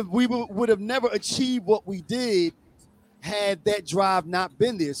 We would have never achieved what we did had that drive not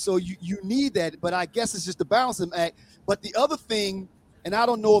been there. So you need that, but I guess it's just a balancing act. But the other thing, and I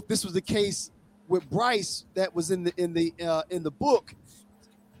don't know if this was the case with Bryce that was in the book,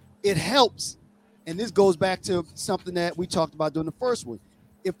 it helps, and this goes back to something that we talked about during the first one.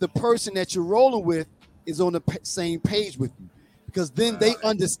 If the person that you're rolling with is on the same page with you, because then they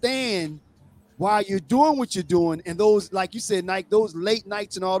understand why you're doing what you're doing, and those, like you said, Nike, those late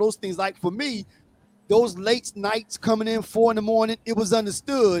nights and all those things. Like for me, those late nights coming in 4 a.m, it was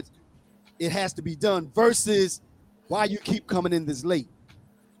understood it has to be done versus why you keep coming in this late.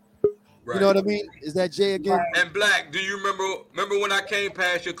 Right. You know what I mean? Is that Jay again? Right. And Black, do you remember when I came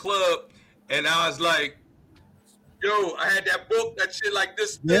past your club and I was like, yo, I had that book, that shit like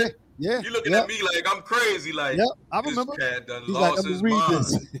this. Yeah. Yeah. You looking at me like I'm crazy. Like, I remember. This cat done He's lost like, his read mind.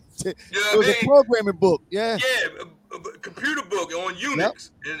 this. You It was a programming book. Yeah. Yeah, a computer book on Unix.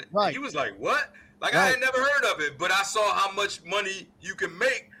 And he was like, what? Like, I had never heard of it, but I saw how much money you can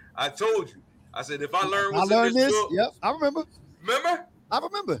make. I told you. I said, if I learn what's in this book. Yep, I remember. Remember? I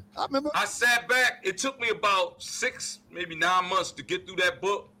remember. I sat back. It took me about 6, maybe 9 months to get through that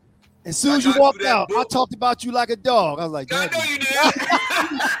book. As soon as you walked out, I talked about you like a dog. I was like, I know you did.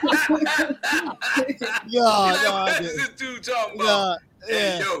 What is this dude talking about?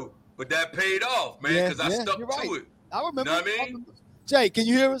 Hey, yo, but that paid off, man, because I stuck to it. I remember. You know what I mean? Jay, can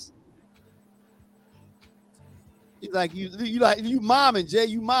you hear us? He's like, you momming, Jay.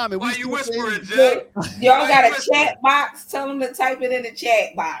 You momming. Why you whispering, Jay? Y'all got a chat box. Tell them to type it in the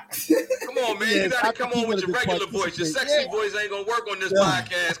chat box. Come on, man. You got to come on with your regular voice. Your sexy voice ain't going to work on this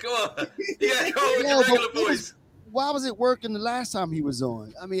podcast. Come on. You got to come on with your regular voice. Why was it working the last time he was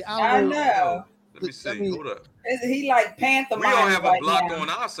on? I mean, I know. Let me see. Hold up. He like Panther. We don't have a block on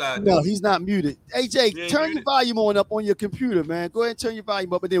our side. No, he's not muted. Hey, Jake, turn your volume up on your computer, man. Go ahead and turn your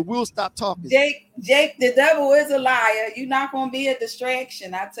volume up, and then we'll stop talking. Jake, the devil is a liar. You're not going to be a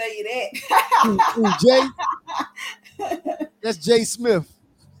distraction. I tell you that. Jay? That's Jay Smith.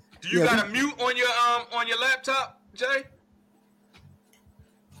 Do you got a mute on your laptop, Jay?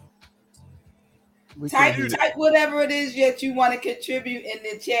 Type whatever it is that you want to contribute in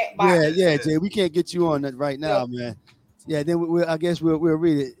the chat box. Yeah, Jay. We can't get you on that right now, man. Yeah, then I guess we'll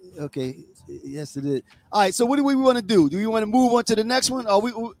read it. Okay. Yes, it is. All right. So what do we want to do? Do we want to move on to the next one? Or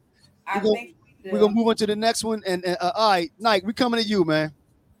we're gonna move on to the next one. And all right, Nike, we coming to you, man.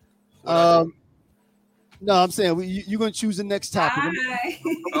 No, I'm saying you're gonna choose the next topic.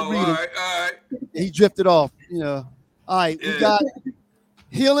 All right. He drifted off. All right. We got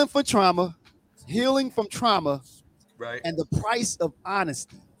healing from trauma, right, and the price of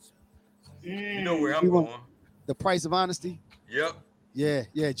honesty. You know where I'm going. The price of honesty. Yep. Yeah.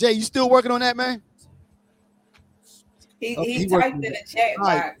 Jay, you still working on that, man? He typed in the chat box.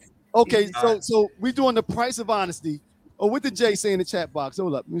 Right. Okay, so we're doing the price of honesty. Oh, what did Jay say in the chat box?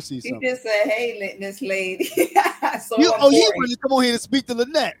 Hold up, let me see something. He just said, "Hey, this lady." He wanted to come on here to speak to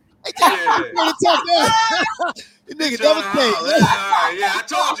Lynette. Hey, nigga, that was Jay. Yeah, I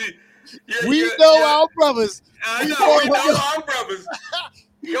told you. We know our brothers. I know we know our brothers.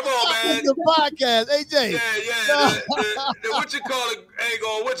 Come on, man. It's a podcast. Hey, Jay. Yeah. The what you call it ain't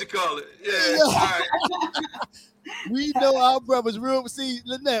going what you call it. Yeah. All right. We know our brothers real. See,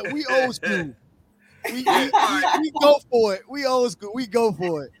 Lynette, we old school. We go for it. We old school. We go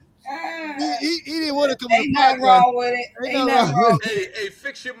for it. He didn't want to come Ain't nothing wrong with it. Ain't nothing wrong. Hey,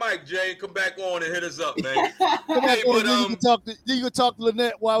 fix your mic, Jay, and come back on and hit us up, man. Come back on, you can talk to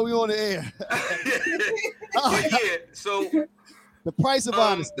Lynette while we on the air. Yeah. So the price of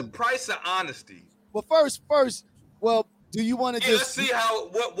honesty. The price of honesty. Well, first, do you want to just let's see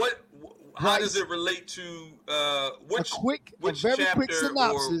how does it relate to which very chapter quick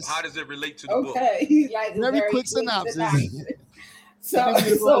synopsis. or how does it relate to the book? Okay, like very quick synopsis. So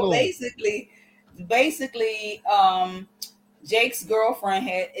basically, Jake's girlfriend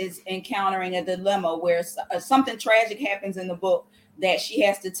is encountering a dilemma where something tragic happens in the book that she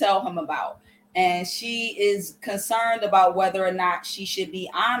has to tell him about. And she is concerned about whether or not she should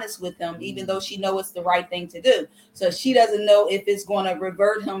be honest with him, even though she knows it's the right thing to do. So she doesn't know if it's going to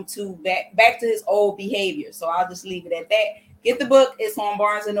revert him to back to his old behavior. So I'll just leave it at that. Get the book. It's on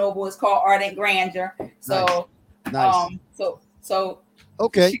Barnes and Noble. It's called Ardent Grandeur. So, nice.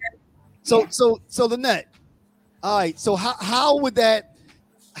 Okay. So Lynette. All right. So how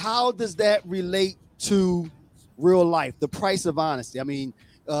does that relate to real life? The price of honesty. I mean,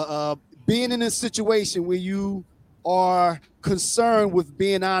 being in a situation where you are concerned with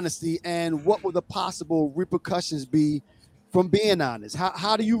being honesty, and what would the possible repercussions be from being honest?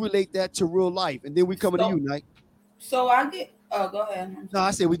 How do you relate that to real life? And then we come to you, Nike. So I get. Oh, go ahead. No,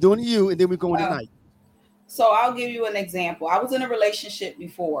 I said we're doing to you, and then we're going to Nike. So I'll give you an example. I was in a relationship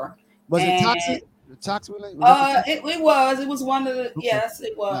before. Was it toxic? Toxic relationship? It was. It was one of the. Okay. Yes,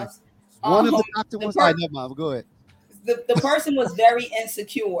 it was. One of the toxic ones. All right, never mind. Go ahead. The person was very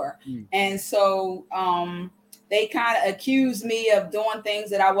insecure, and so they kind of accused me of doing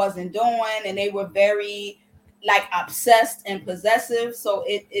things that I wasn't doing, and they were very obsessed and possessive. So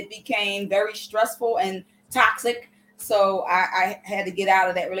it became very stressful and toxic. So I had to get out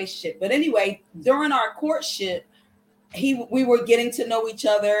of that relationship. But anyway, during our courtship, we were getting to know each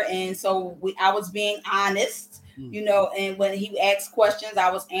other, and so I was being honest, and when he asked questions,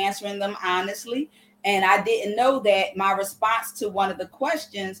 I was answering them honestly. And I didn't know that my response to one of the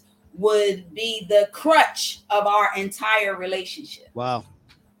questions would be the crutch of our entire relationship. Wow.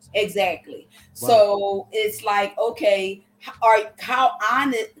 Exactly. Wow. So it's like, okay, how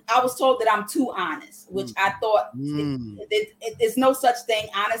honest? I was told that I'm too honest, which I thought there's no such thing.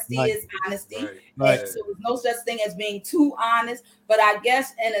 Honesty is honesty. Right. So there's no such thing as being too honest. But I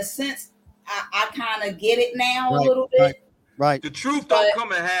guess in a sense, I kind of get it now a little bit. Right. The truth don't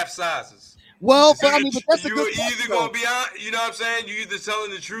come in half sizes. Well, but that's a good point. You're either gonna be on, you know what I'm saying? You're either telling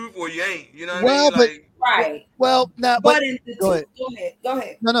the truth or you ain't. You know what I mean? Right. Well, now, go ahead.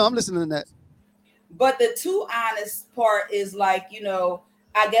 No, I'm listening to that. But the too honest part is I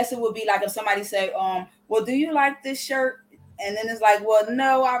guess it would be like if somebody say, well, do you like this shirt? And then it's like, well,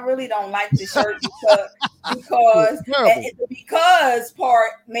 no, I really don't like this shirt because the because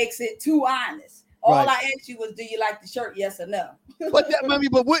part makes it too honest. All I asked you was, do you like the shirt? Yes or no? But do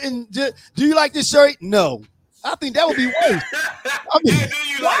you like this shirt? No. I think that would be worse.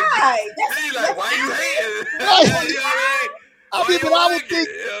 Why? Why you hating? But I would think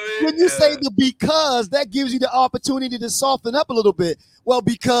when you say the because, that gives you the opportunity to soften up a little bit. Well,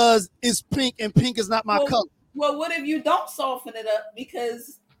 because it's pink and pink is not my color. Well, what if you don't soften it up?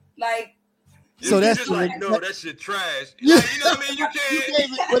 Because so that's just no, that shit trash. You know what I mean? You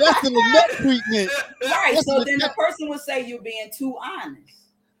can't. But that's the Lynette treatment. Right. So then the person would say you're being too honest.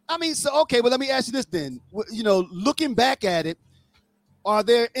 I mean, so okay, but let me ask you this then. You know, looking back at it, were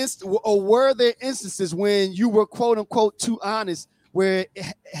there instances when you were quote unquote too honest, where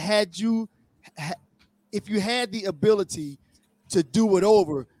if you had the ability to do it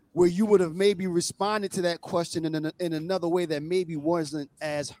over, where you would have maybe responded to that question in another way that maybe wasn't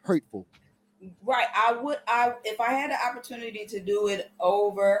as hurtful? Right. If I had the opportunity to do it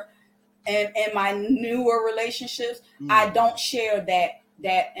over and in my newer relationships, I don't share that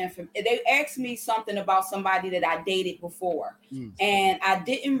information. They asked me something about somebody that I dated before, and I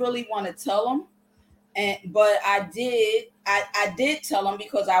didn't really want to tell them, but I did tell them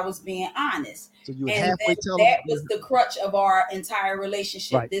because I was being honest. So you and tell that them was the crutch of our entire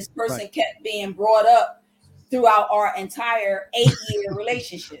relationship. Right, This person kept being brought up throughout our entire 8-year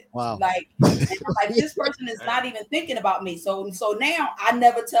relationship. Wow. Like this person is not even thinking about me. So now I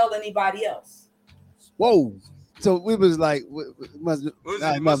never tell anybody else. Whoa. So we was like, must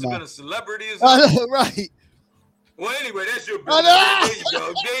have been a celebrity or something. Right. Well, anyway, that's your business.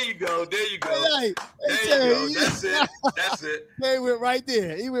 There you go. Hey, That's it. He went right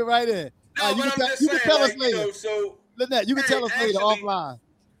there. No, you can tell us later. Lynette, you can tell us later offline.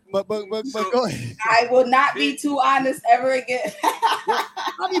 But go ahead. I will not be too honest ever again.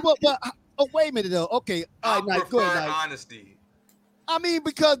 I mean, but wait a minute though. Okay, all right, go ahead. Honesty. I mean,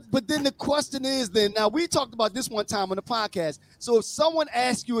 but then the question is, now we talked about this one time on the podcast. So if someone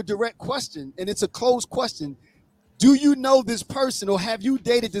asks you a direct question and it's a closed question, do you know this person or have you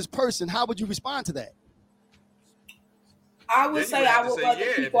dated this person? How would you respond to that? I would say I would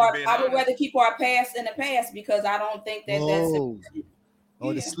rather keep our past in the past because I don't think that that's important.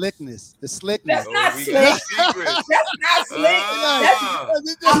 Oh, the slickness. That's not slick. That's not slick.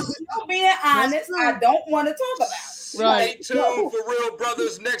 I'm still being honest. I don't want to talk about it. Right. Stay tuned for Real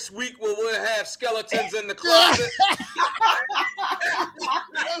Brothers next week where we'll have skeletons in the closet.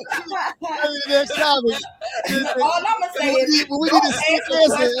 Next time. All I'm going to say is we need a slick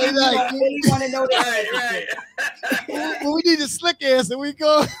answer. I really want to know that. Right. When we need a slick answer, we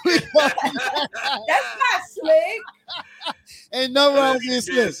go. That's not slick. Ain't no wrong with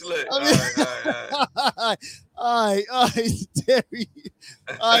being slick. All right. All right, Terry.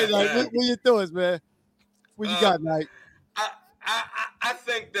 All right, like, what your thoughts, man? What you got, Mike? I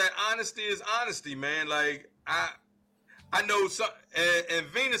think that honesty is honesty, man. Like I know some, and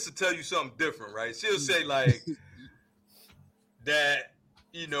Venus will tell you something different, right? She'll say like that,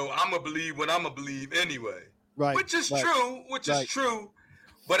 I'm gonna believe what I'm gonna believe anyway, right? Which is true. Is true.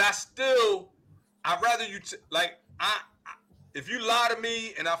 But I'd rather you if you lie to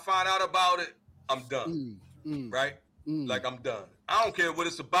me and I find out about it, I'm done, right? Like I'm done. I don't care what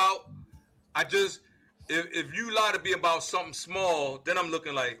it's about. If you lie to me about something small, then I'm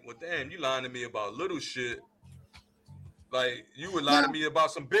looking like, well, damn, you lying to me about little shit. Like, you would lie to me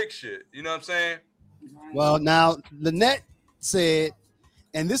about some big shit. You know what I'm saying? Well, now, Lynette said,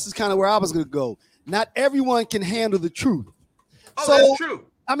 and this is kind of where I was going to go, not everyone can handle the truth. Oh, that's true.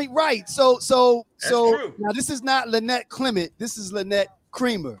 I mean, right. So true. Now this is not Lynette Clement. This is Lynette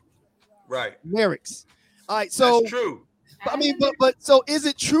Creamer. Right. Merrick's. All right. So that's true. I mean, but so is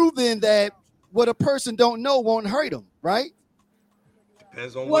it true then that what a person don't know won't hurt them, right?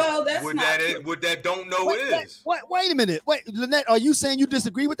 Depends on what that don't know is. Wait a minute. Wait, Lynette, are you saying you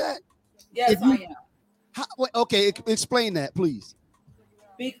disagree with that? Yes, I am. Okay, explain that, please.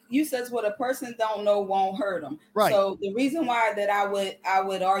 You says what a person don't know won't hurt them. Right. So the reason why that I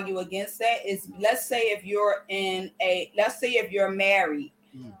would argue against that is let's say if you're married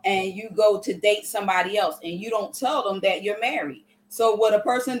and you go to date somebody else and you don't tell them that you're married. So what a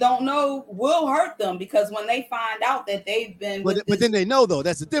person don't know will hurt them because when they find out that they've been, but then they know though.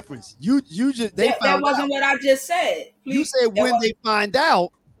 That's the difference. That wasn't what I just said. Please, you said when they find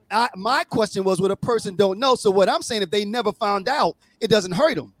out. My question was what a person don't know. So what I'm saying, if they never found out, it doesn't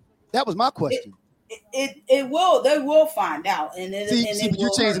hurt them. That was my question. It will. They will find out. And but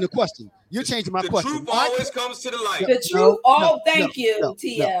you're changing the question. You're changing my question. The truth always comes to the light. The truth. Thank you,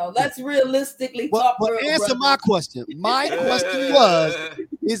 TL. Let's realistically talk. But answer my question. My question was,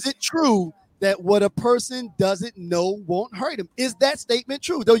 is it true that what a person doesn't know won't hurt him? Is that statement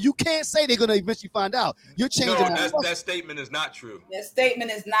true? Though you can't say they're going to eventually find out. You're changing that statement is not true. That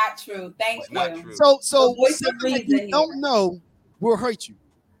statement is not true. Thank you. Not true. So something that you don't know will hurt you.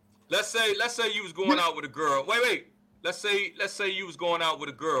 Let's say you was going out with a girl. Wait. Let's say you was going out with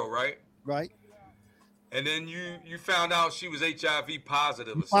a girl, right? Right. And then you found out she was HIV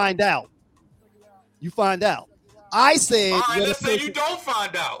positive. You find out. I said, all right, let's say you don't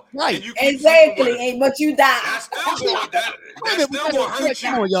find out. Right. And you keep sleeping with her. But you die. That's still going to hurt you.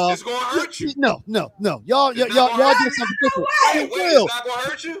 Come on, y'all. It's going to hurt you. No. Y'all do something different. Wait, it's not going to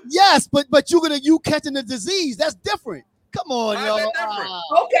hurt you? Yes, but you catching the disease. That's different. Come on, How's y'all. that different?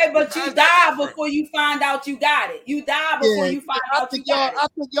 Okay, but you die before you find out you got it. You die before you find out you got it.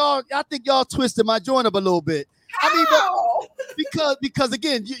 I think y'all twisted my joint up a little bit. How? I mean, because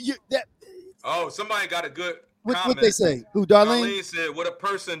again, you that. Oh, somebody got a good comment. What they say? Who, Darlene? Darlene said, "What a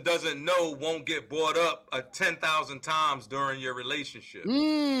person doesn't know won't get brought up 10,000 times during your relationship."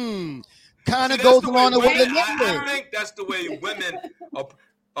 Kind of goes along with the I think that's the way women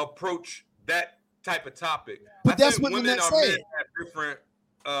approach that type of topic. But I that's think what women Lynette are said. men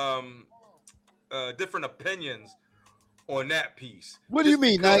have different opinions on that piece. What do you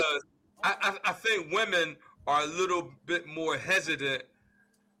mean, Nike? I think women are a little bit more hesitant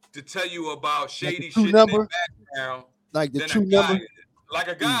to tell you about shady shit in their background. Like the true number? Like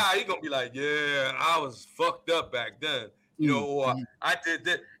a guy, he's gonna be like, "Yeah, I was fucked up back then," or I did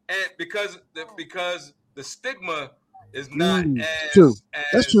that, and because the stigma is not as true.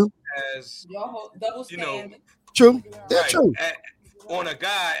 That's true. As double standard. True. That's true. On a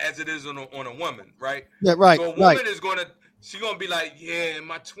guy as it is on a woman, right? Yeah, right. So a woman is she's gonna be like, "Yeah, in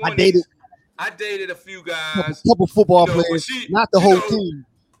my 20s, I dated a few guys, a couple football players, not the whole team."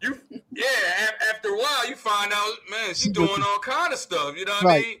 After a while, you find out, man, she's doing all kind of stuff. You know what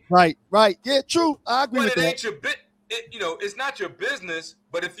I mean? Right. Yeah, true. I agree with that. But it ain't your bit. It's not your business.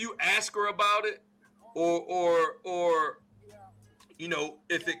 But if you ask her about it, or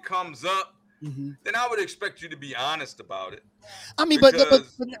if it comes up, then I would expect you to be honest about it. I mean, but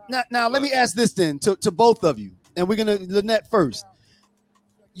now let me ask this then to both of you, and we're gonna Lynette first.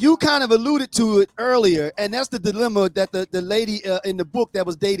 You kind of alluded to it earlier, and that's the dilemma that the lady in the book that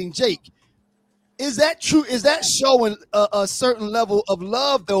was dating Jake. Is that true? Is that showing a certain level of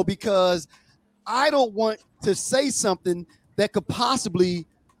love, though? Because I don't want to say something that could possibly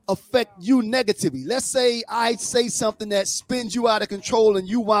affect you negatively. Let's say I say something that spins you out of control and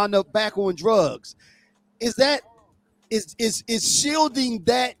you wind up back on drugs. Is shielding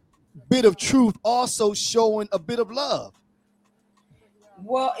that bit of truth also showing a bit of love?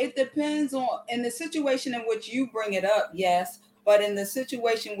 Well, it depends on in the situation in which you bring it up, yes. But in the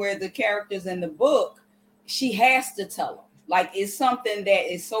situation where the characters in the book, she has to tell them. Like, it's something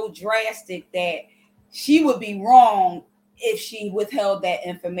that is so drastic that she would be wrong if she withheld that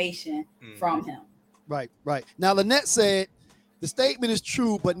information from him. Right. Now, Lynette said the statement is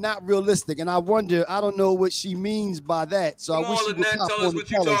true, but not realistic. And I wonder, I don't know what she means by that. So Come I wish on, she Lynette, would tell us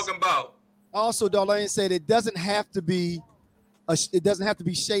what you're talking about. Also, Darlene said it doesn't have to be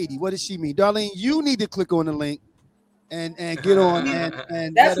shady. What does she mean? Darlene, you need to click on the link and get on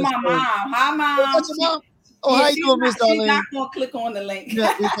and that's my mom. Hi, Mom. Oh, that's your mom? Oh, how you doing, Miss Darlene? She's not gonna click on the link.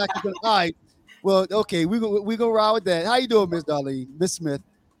 Yeah, exactly. All right. Well, okay, we gonna ride with that. How you doing, Miss Darlene? Miss Smith.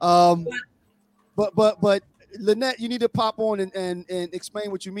 But Lynette, you need to pop on and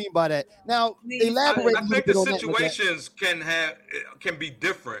explain what you mean by that. Now, elaborate. I think the situations can be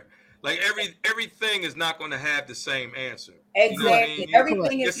different. Like everything is not going to have the same answer. Exactly. You know what I mean?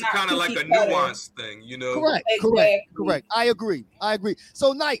 Everything is not kind of like a nuanced thing, Correct. I agree.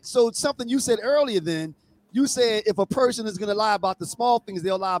 So, Nike, something you said earlier. Then you said if a person is going to lie about the small things,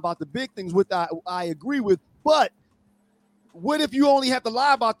 they'll lie about the big things. Which I agree with. But what if you only have to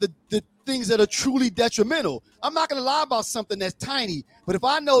lie about the things that are truly detrimental? I'm not going to lie about something that's tiny. But if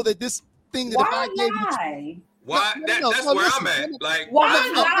I know that this thing that if I gave you. Why? That's where I'm at. Like, why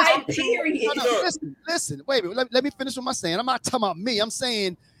lie? Period. Listen. Wait a minute. Let me finish what I'm saying. I'm not talking about me. I'm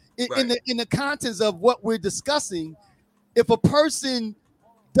saying in the contents of what we're discussing. If a person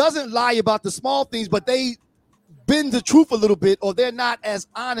doesn't lie about the small things, but they bend the truth a little bit, or they're not as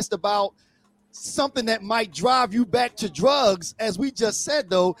honest about something that might drive you back to drugs, as we just said,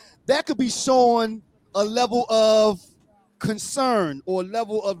 though, that could be showing a level of concern or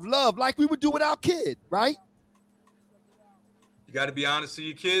level of love, like we would do with our kid, right? You got to be honest to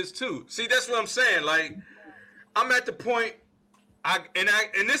your kids too. See, that's what I'm saying. Like, I'm at the point, and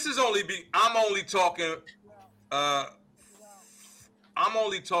this is only I'm only talking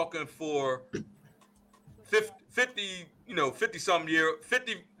for 50,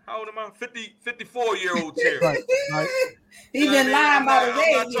 54-year-old Terry. Right. He's been lying about his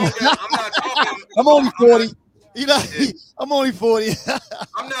age. I'm not talking. I'm only 40. I'm only 40.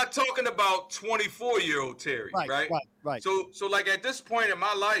 I'm not talking about 24-year-old Terry, right? So like at this point in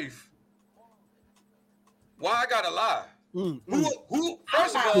my life, why I gotta lie? Who?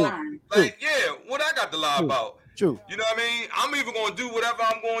 First of all, what I got to lie about? True. You know what I mean? I'm either gonna do whatever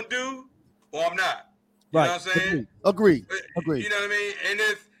I'm gonna do, or I'm not. You know what I'm saying? Agreed. You know what I mean? And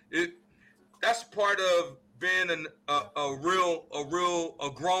if that's part of being a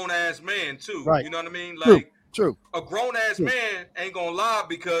grown ass man too. Right. You know what I mean? Like True. A grown ass man ain't gonna lie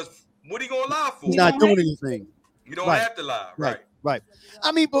because what he gonna lie for? He's not doing anything. You don't have to lie, right?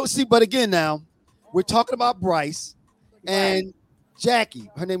 I mean, but again, now we're talking about Bryce and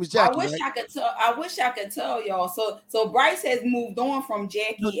Jackie. Her name is Jackie. I wish I could tell y'all. So Bryce has moved on from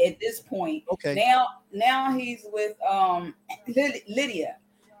Jackie at this point. Okay. Now he's with Lydia,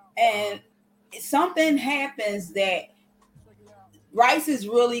 and something happens that Bryce is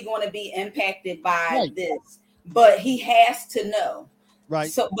really going to be impacted by this, but he has to know.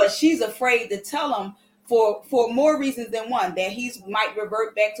 Right. So, but she's afraid to tell him for more reasons than one, that he might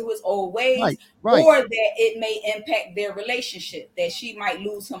revert back to his old ways, or that it may impact their relationship, that she might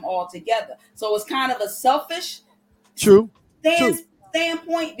lose him altogether. So it's kind of a selfish standpoint,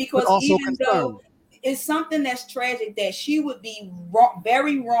 because even though it's something that's tragic, that she would be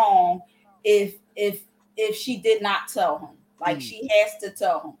very wrong if she did not tell him. Like she has to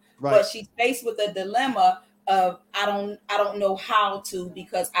tell him, but she's faced with a dilemma of I don't know how to,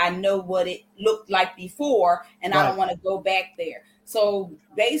 because I know what it looked like before, and I don't want to go back there. So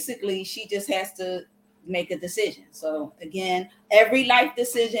basically, she just has to make a decision. So again, every life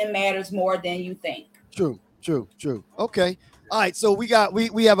decision matters more than you think. True. Okay. All right. So we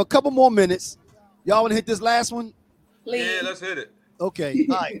have a couple more minutes. Y'all want to hit this last one? Please. Yeah, let's hit it. Okay.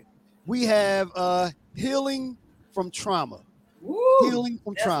 All right. We have healing from trauma. Woo, healing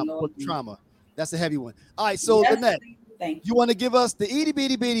from trauma. That's a heavy one. All right, so Lynette, you want to give us the itty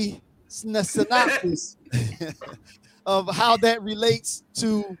bitty bitty synopsis of how that relates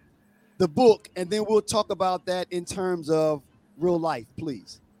to the book, and then we'll talk about that in terms of real life,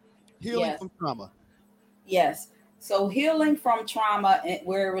 please. Healing from trauma. Yes. So healing from trauma,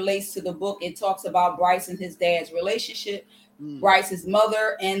 where it relates to the book, it talks about Bryce and his dad's relationship, Bryce's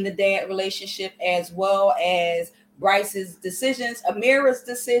mother and the dad relationship, as well as Bryce's decisions, Amira's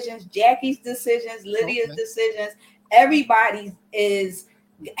decisions, Jackie's decisions, Lydia's decisions. Everybody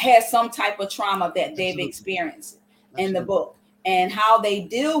has some type of trauma that they've experienced in the book, and how they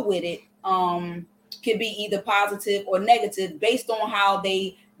deal with it can be either positive or negative based on how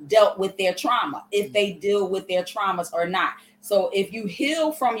they dealt with their trauma, if they deal with their traumas or not. So if you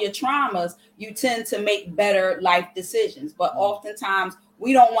heal from your traumas, you tend to make better life decisions. But oftentimes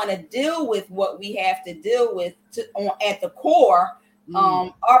we don't want to deal with what we have to deal with at the core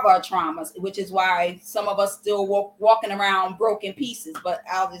of our traumas, which is why some of us still walking around broken pieces. But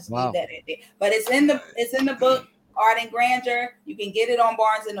I'll just leave that at that. But it's in the book, Art and Grandeur. You can get it on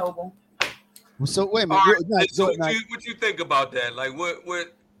Barnes and Noble. So wait a minute. What you think about that? Like what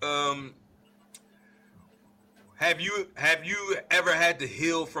have you ever had to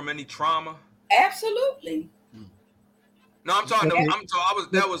heal from any trauma? Absolutely. No, I'm talking.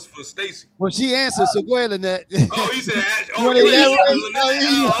 That was for Stacy. Well, she answered, so go ahead, Lynette. Oh, he said. I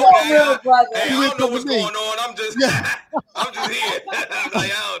don't know what's going on. I'm just here. I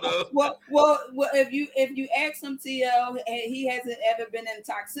don't know. Well, if you ask him, TL, he hasn't ever been in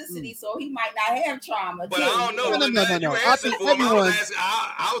toxicity, so he might not have trauma. But I don't know. No.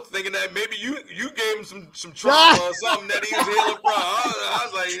 I was thinking that maybe you gave him some trauma or something that he was healing from. I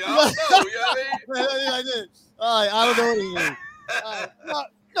was like, I don't know. You know what I mean? I did. All right, I don't know what it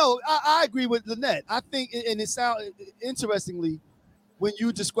is. I agree with Lynette. I think, and it sounds interestingly, when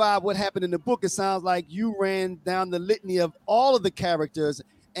you describe what happened in the book, it sounds like you ran down the litany of all of the characters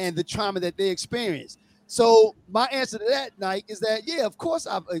and the trauma that they experienced. So my answer to that, Nike, is that, yeah, of course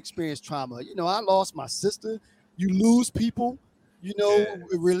I've experienced trauma. You know, I lost my sister. You lose people,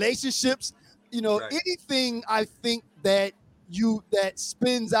 relationships, anything I think that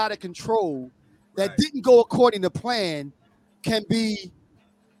spins out of control that didn't go according to plan can be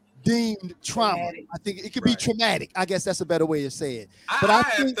deemed trauma. Traumatic. I think it could be traumatic. I guess that's a better way to say it. But I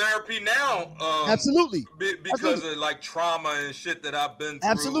have therapy now. Absolutely. Because of like trauma and shit that I've been through.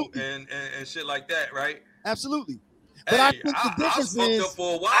 Absolutely. And shit like that, right? Absolutely. But I think the difference is, up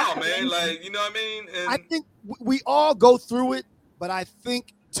for a while, man. Like, you know what I mean? And I think we all go through it, but I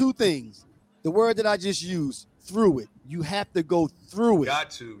think two things. The word that I just used, through it. You have to go through it. Got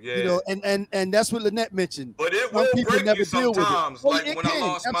to, yeah. And that's what Lynette mentioned. But it will break you sometimes. Like when I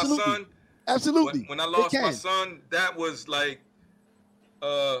lost my son. Absolutely. When I lost my son, that was like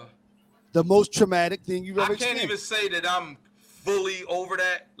the most traumatic thing you've ever experienced. I can't even say that I'm fully over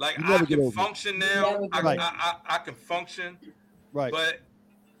that. Like I can function now. I can function. Right. But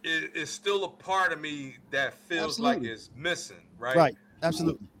it's still a part of me that feels like it's missing. Right. Right.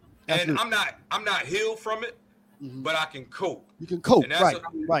 Absolutely. And I'm not healed from it. Mm-hmm. But I can cope. You can cope, right?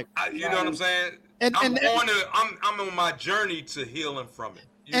 You know what I'm saying? And I'm on my journey to healing from it.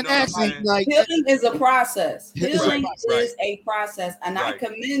 And actually, like, healing is a process. Right, Healing right. is a process, and I Right.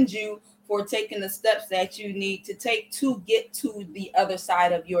 commend you for taking the steps that you need to take to get to the other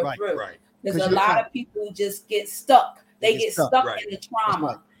side of your Right, through. right. Because 'Cause a you're lot right. of people just get stuck. They get stuck Right. in the That's trauma.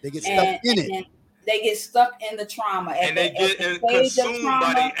 right. They get stuck in it. And they get stuck in the trauma. And they get stage of consumed by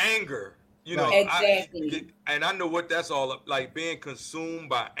trauma. the anger. You know, Exactly. and I know what that's all up, like being consumed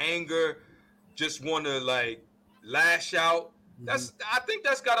by anger, just want to like lash out. I think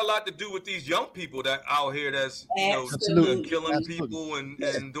that's got a lot to do with these young people that out here that's Absolutely. killing Absolutely. people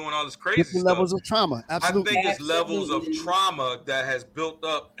and doing all this crazy Different stuff. levels of trauma. Absolutely. I think it's levels of Absolutely. trauma that has built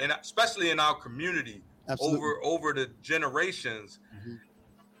up, and especially in our community Absolutely. over the generations. Mhm.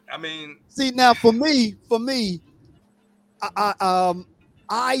 I mean, See, now for me,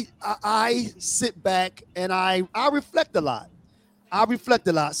 I sit back and I reflect a lot.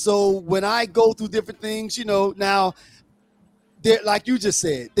 So when I go through different things, now there, like you just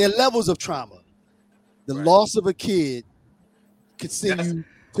said, there are levels of trauma. The Right. loss of a kid could send you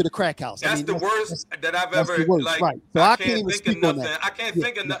to the crack house. that's the worst that I've that's the ever worst, like. right. So I can't even think speak of on nothing. that. I can't Yeah,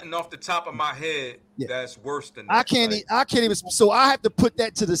 think of nothing off the top of my head Yeah. that's worse than that. I can't even. So I have to put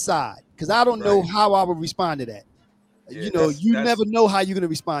that to the side because I don't know Right. how I would respond to that. Yeah, You that's- never know how you're going to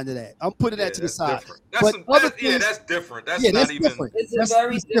respond to that. I'm putting that to the that's side. different. But other things, that's different. That's yeah, not that's even different. It's That's- a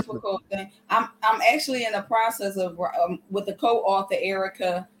very that's different. difficult thing. I'm actually in the process of with the co-author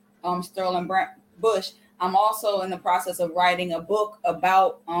Erica Sterling Bush. I'm also in the process of writing a book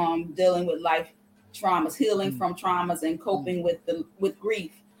about dealing with life traumas, healing from traumas, and coping with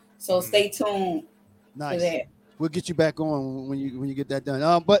grief. So stay tuned to Nice. that. We'll get you back on when you get that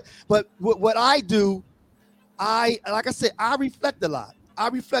done. But what I do, like I said, I reflect a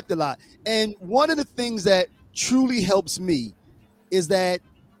lot. And one of the things that truly helps me is that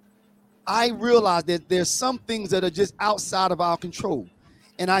I realize that there's some things that are just outside of our control.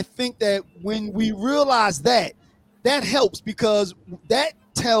 And I think that when we realize that helps, because that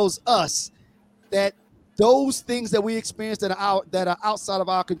tells us that those things that we experience that are outside of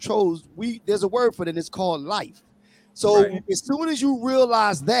our controls, there's a word for it, and it's called life. So Right. as soon as you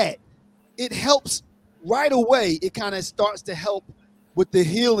realize that, it helps right away. It kind of starts to help with the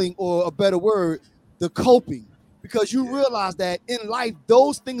healing, or a better word, the coping, because you realize that in life,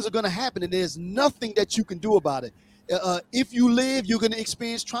 those things are going to happen, and there's nothing that you can do about it. If you live, you're going to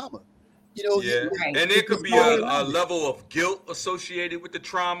experience trauma. Yeah, Right. and there could be a level of guilt associated with the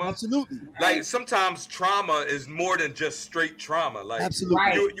trauma. Absolutely. Like sometimes trauma is more than just straight trauma. Like Absolutely.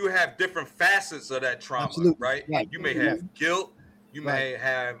 Right. you have different facets of that trauma, Absolutely. right? Right. You may have guilt, you may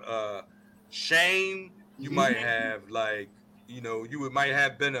have shame, you might have you might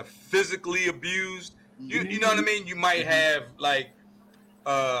have been physically abused. You know what I mean? You might have like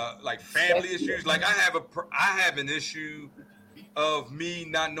family issues. Like I have an issue of me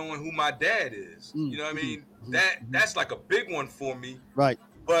not knowing who my dad is. You know what I mean? That's like a big one for me. Right.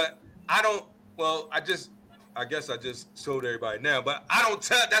 But I don't. Well, I guess I just told everybody now. But I don't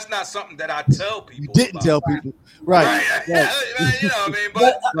tell. That's not something that I tell people. You didn't about. tell people. Right. Right. You know what I mean?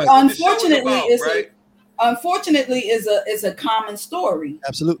 But But unfortunately, the show is about, unfortunately is a common story.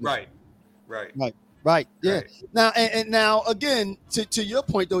 Absolutely. right. Right. Yeah. Right. Now, and now again, to your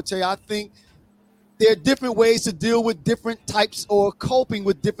point though, Tay, I think there are different ways to deal with different types, or coping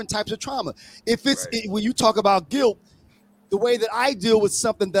with different types of trauma. If it's when you talk about guilt, the way that I deal with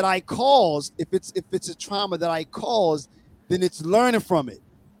something that I caused, if it's a trauma that I caused, then it's learning from it.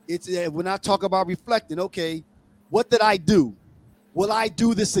 It's when I talk about reflecting. Okay, what did I do? Will I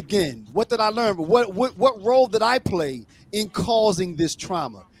do this again? What did I learn? What role did I play in causing this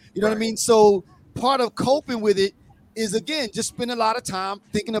trauma? You know what I mean? So part of coping with it is, again, just spending a lot of time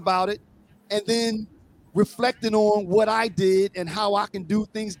thinking about it, and then reflecting on what I did and how I can do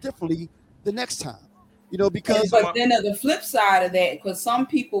things differently the next time. Because But then the flip side of that, because some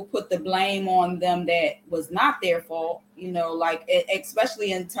people put the blame on them that was not their fault, like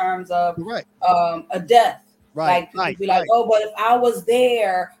especially in terms of right, a death. right, Like people right, be like, right, oh, but if I was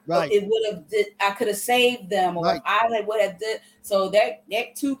there, Right. it would have I could have saved them, or Right. if I would have did. So that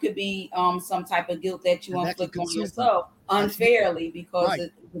too could be some type of guilt that you And that can inflict on consume yourself unfairly, because Right.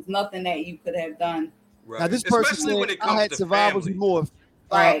 it was nothing that you could have done. Right. Now this person Especially when said it comes I had to survivor's family. remorse.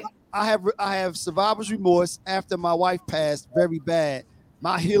 Right. I have survivor's remorse after my wife passed very bad.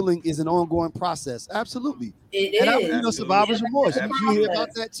 My healing is an ongoing process. Absolutely. It And I, is. Absolutely. survivor's remorse. Absolutely. You hear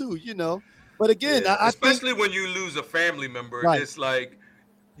about that too, But again, Yeah, I think especially when you lose a family member, Right. it's like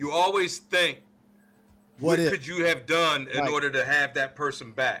you always think, What what if? could you have done in Right. order to have that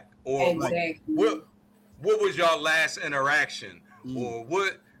person back? Or Exactly. what was your last interaction? Mm. Or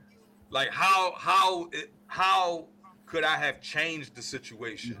what like how could I have changed the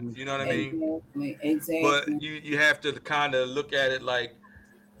situation? Mhm. You know what I mean? Exactly. But you have to kind of look at it like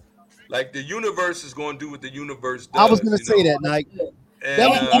the universe is going to do what the universe I was does. gonna say that, Nike. That And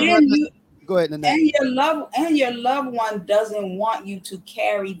was gonna be my And you go ahead, Nanette. and your loved one doesn't want you to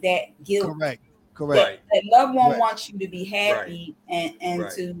carry that guilt. Correct. right, That loved one Right. wants you to be happy and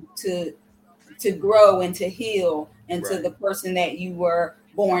Right. to grow and to heal into Right. the person that you were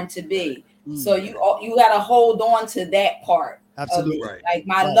born to be. Mm. So you got to hold on to that part Absolutely. of it. Right. Like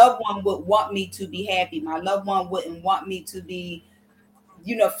my Right. loved one would want me to be happy. My loved one wouldn't want me to be,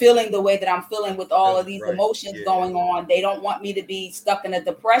 feeling the way that I'm feeling with all of these Right. emotions Yeah. going on. They don't want me to be stuck in a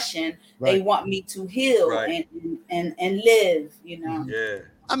depression. They Right. want me to heal Right. and live. Yeah.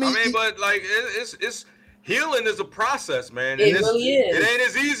 I mean, but like it's healing is a process, man. It And really is. It ain't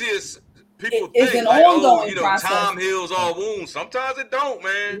as easy as people It's think. an Like, ongoing process. time heals all wounds. Sometimes it don't,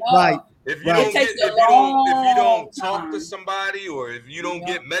 man. No. Right. If you Right. don't It takes get, a if you don't long talk to time. somebody, or if you don't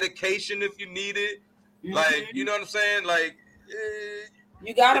Yeah. get medication if you need it, Mhm. like, you know what I'm saying? Like,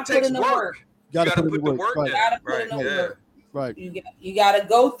 You got it to put takes in the work. You gotta put the work Right. in. Gotta put Right. in the Yeah. work. Right. You got to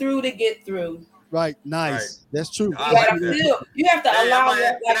go through to get through. Right. Nice. Right. That's true. I You like got to that. feel. You have to Hey, allow can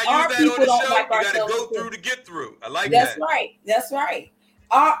that. Like I use our that on people the don't show? like You gotta ourselves. go to through to get through. I like That's that. right. That's right.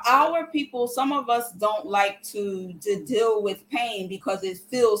 Our people, some of us don't like to deal with pain because it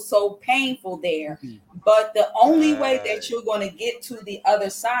feels so painful there. Mhm. But the only way Right. that you're going to get to the other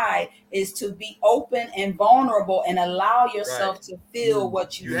side is to be open and vulnerable and allow yourself Right. to feel Mhm.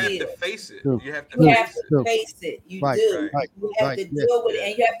 what you You have feel. to face it. True. You have to You True. have face to it. True. face it. You Right, do. right, You have right, to yeah. deal with it, Yeah.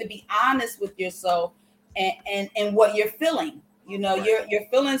 and you have to be honest with yourself and what you're feeling. Right. Your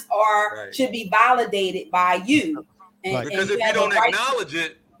feelings Right. should be validated by you. And, Right. Because and if you have a don't right- acknowledge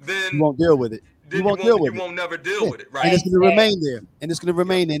it, then You won't deal with it. then You won't deal with you it. won't never deal Yeah. with it. And Right. it's going to remain there. And it's going to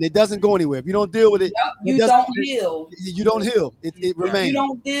remain there. And it doesn't go anywhere. If you don't deal with it, Yep, it you doesn't- don't heal. you don't heal. It If you remains.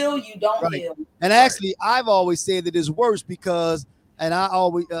 don't deal, you don't Right. heal. And actually, I've always said that it's worse because, and I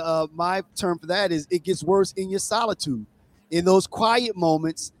always, my term for that is it gets worse in your solitude. In those quiet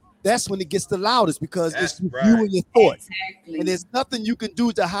moments, that's when it gets the loudest because That's it's just right. you and your thoughts. Exactly. And there's nothing you can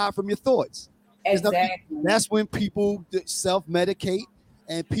do to hide from your thoughts. there's nothing- Exactly. That's when people self-medicate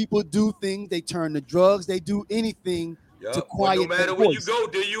and people do things. They turn to drugs. They do anything to Yup. Well, quiet no matter that where you voice. go,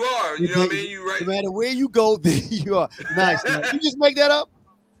 there you are. You know what I mean? You right. No matter where you go, there you are. Nice. You just make that up?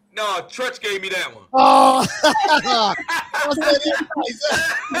 No, Trutch gave me that one. Oh,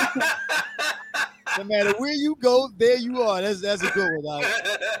 no matter where you go, there you are. That's a good one.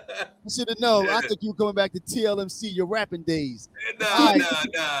 I should have known. I think you were coming back to TLMC, your rapping days.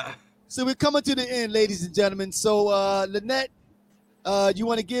 Nah. So we're coming to the end, ladies and gentlemen. So Lynette, you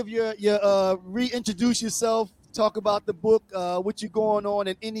want to give your reintroduce yourself, talk about the book, what you're going on,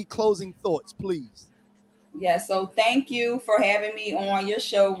 and any closing thoughts, please. Yeah, so thank you for having me on your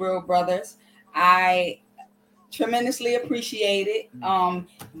show, Real Brothers. I tremendously appreciate it.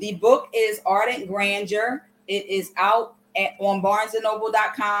 The book is Ardent Grandeur. It is out on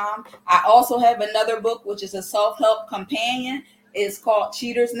barnesandnoble.com. I also have another book, which is a self-help companion. It's called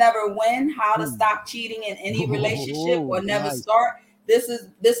Cheaters Never Win: How to Stop Cheating in Any Relationship or Never Nice. Start.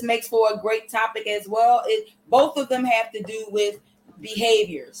 This makes for a great topic as well. Both of them have to do with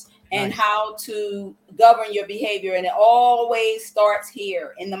behaviors and Nice. how to govern your behavior, and it always starts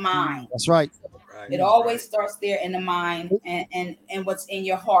here in the mind. That's right. It always starts there in the mind and what's in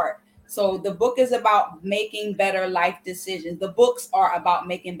your heart. So the book is about making better life decisions. The books are about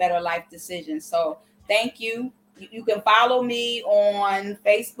making better life decisions. So thank you. You can follow me on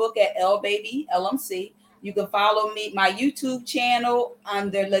Facebook at LBaby LMC. You can follow me, my YouTube channel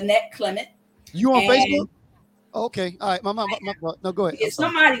under Lynette Clement. You on And- Facebook? Okay. All right. No, go ahead. I'm If sorry.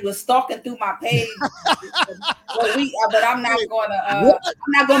 somebody was stalking through my page, but I'm not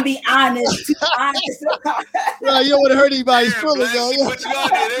gonna be honest. Too honest. Yeah, you don't want to hurt anybody's Damn, feelings, Black, though. she Yeah. put you out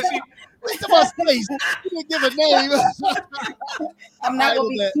there, didn't she? What's about space? You didn't give a name. I'm not gonna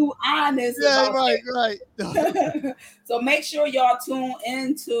be that. too honest. Yeah, about right. that. So make sure y'all tune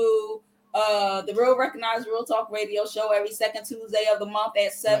into the Real Recognized Real Talk Radio show every second Tuesday of the month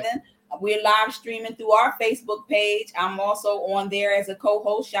at 7. Right. We're live streaming through our Facebook page. I'm also on there as a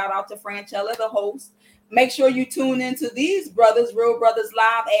co-host. Shout out to Franchella, the host. Make sure you tune into these brothers, Real Brothers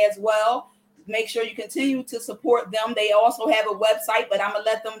Live, as well. Make sure you continue to support them. They also have a website, but I'm gonna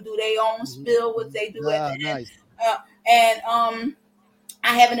let them do their own spill, what they do at the end. Nice. And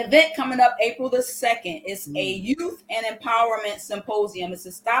I have an event coming up April the 2nd. It's a youth and empowerment symposium. It's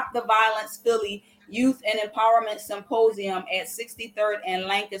a Stop the Violence Philly Youth and Empowerment Symposium at 63rd and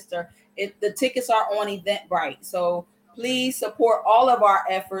Lancaster. The tickets are on Eventbrite. So Please support all of our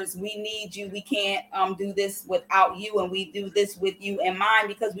efforts. We need you. We can't do this without you, and we do this with you in mind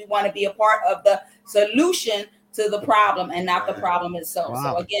because we want to be a part of the solution to the problem and not the problem itself.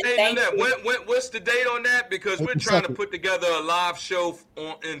 Wow. So again, Hey, thank Lynette, you. what's the date on that? Because we're trying to put together a live show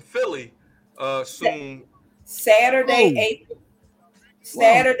in Philly soon. Saturday, April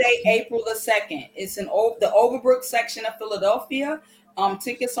the 2nd. It's in the Overbrook section of Philadelphia.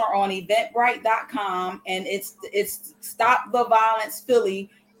 Tickets are on eventbrite.com, and it's Stop the Violence Philly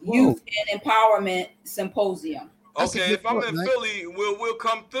Youth and Empowerment Symposium. Okay, if I'm in Philly, we'll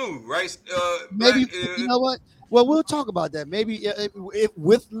come through, right? Maybe you know what? Well, we'll talk about that. Maybe if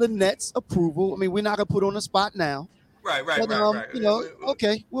with Lynette's approval. I mean, we're not gonna put on the spot now. Right. You know,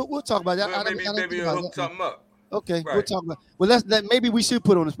 okay, we'll talk about that. Maybe we'll hook something up. Okay, we'll talk about. Well, maybe we should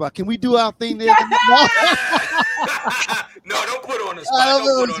put on the spot. Can we do our thing there? No, don't put on the spot. Don't put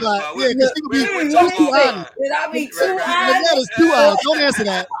on the spot. Yeah, because Did I be too honest? That is too honest. Don't answer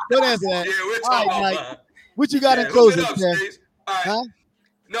that. Yeah, we're talking about Mike. What you got in closing, man? All right. Huh?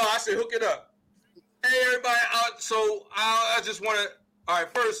 No, I said hook it up. Hey, everybody. So I just want to. All right,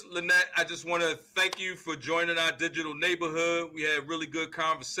 first, Lynette, I just want to thank you for joining our digital neighborhood. We had really good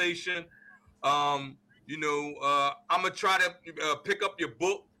conversation. You know, I'm gonna try to pick up your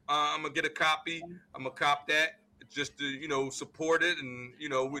book. I'm gonna get a copy. I'm gonna cop that just to support it, and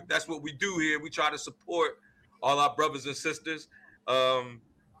that's what we do here. We try to support all our brothers and sisters.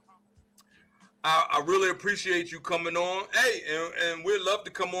 I really appreciate you coming on. Hey, and we'd love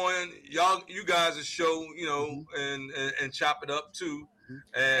to come on you guys' show, and chop it up too.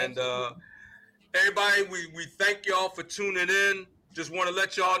 And everybody, we thank y'all for tuning in. Just want to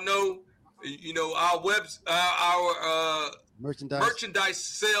let y'all know, our merchandise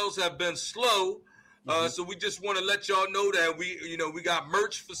sales have been slow. So we just want to let y'all know that we got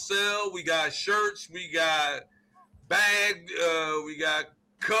merch for sale. We got shirts, we got bags, we got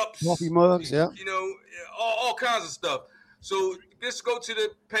cups, coffee mugs, all kinds of stuff. So just go to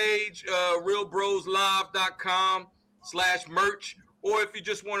the page, realbroslive.com/merch. Or if you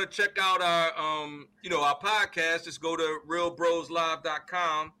just want to check out our our podcast, just go to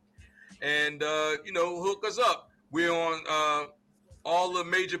realbroslive.com and hook us up. We're on all the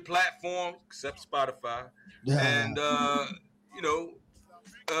major platforms except Spotify. And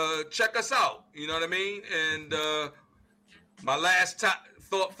check us out. You know what I mean? And my last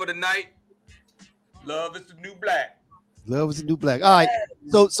thought for the night: love is the new black. Love is the new black. All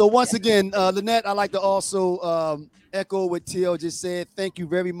right. So once again, Lynette, I'd like to also echo what TL just said. Thank you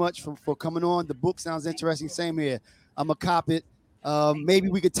very much for coming on. The book sounds interesting. Same here. I'm gonna cop it. Maybe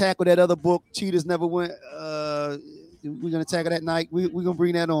we could tackle that other book, Cheetahs Never Went. We're gonna tackle that night. We're gonna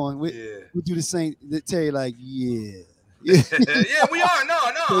bring that on. We do the same. Terry, like, yeah, yeah, we are. No,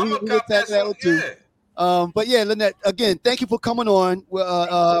 I'm gonna cop that one too. But yeah, Lynette, again, thank you for coming on.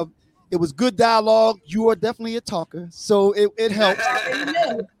 It was good dialogue. You are definitely a talker, so it helped.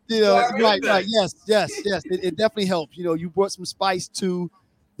 Right. Yes. It definitely helped. You brought some spice to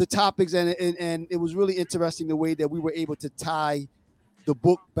the topics, and it was really interesting the way that we were able to tie the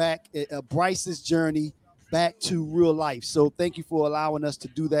book back, Bryce's journey back to real life. So thank you for allowing us to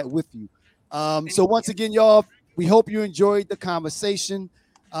do that with you. So once again, y'all, we hope you enjoyed the conversation.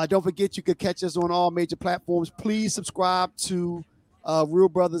 Don't forget you could catch us on all major platforms. Please subscribe to Real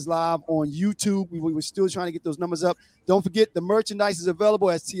Brothers Live on YouTube. We were still trying to get those numbers up. Don't forget the merchandise is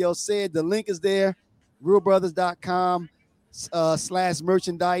available, as TL said. The link is there,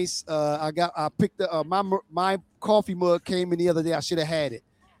 realbrothers.com/merchandise. I picked up my coffee mug came in the other day. I should have had it,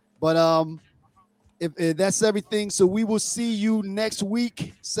 but if that's everything. So we will see you next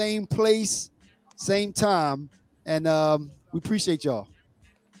week, same place, same time, and we appreciate y'all.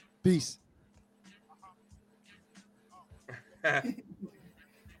 Peace.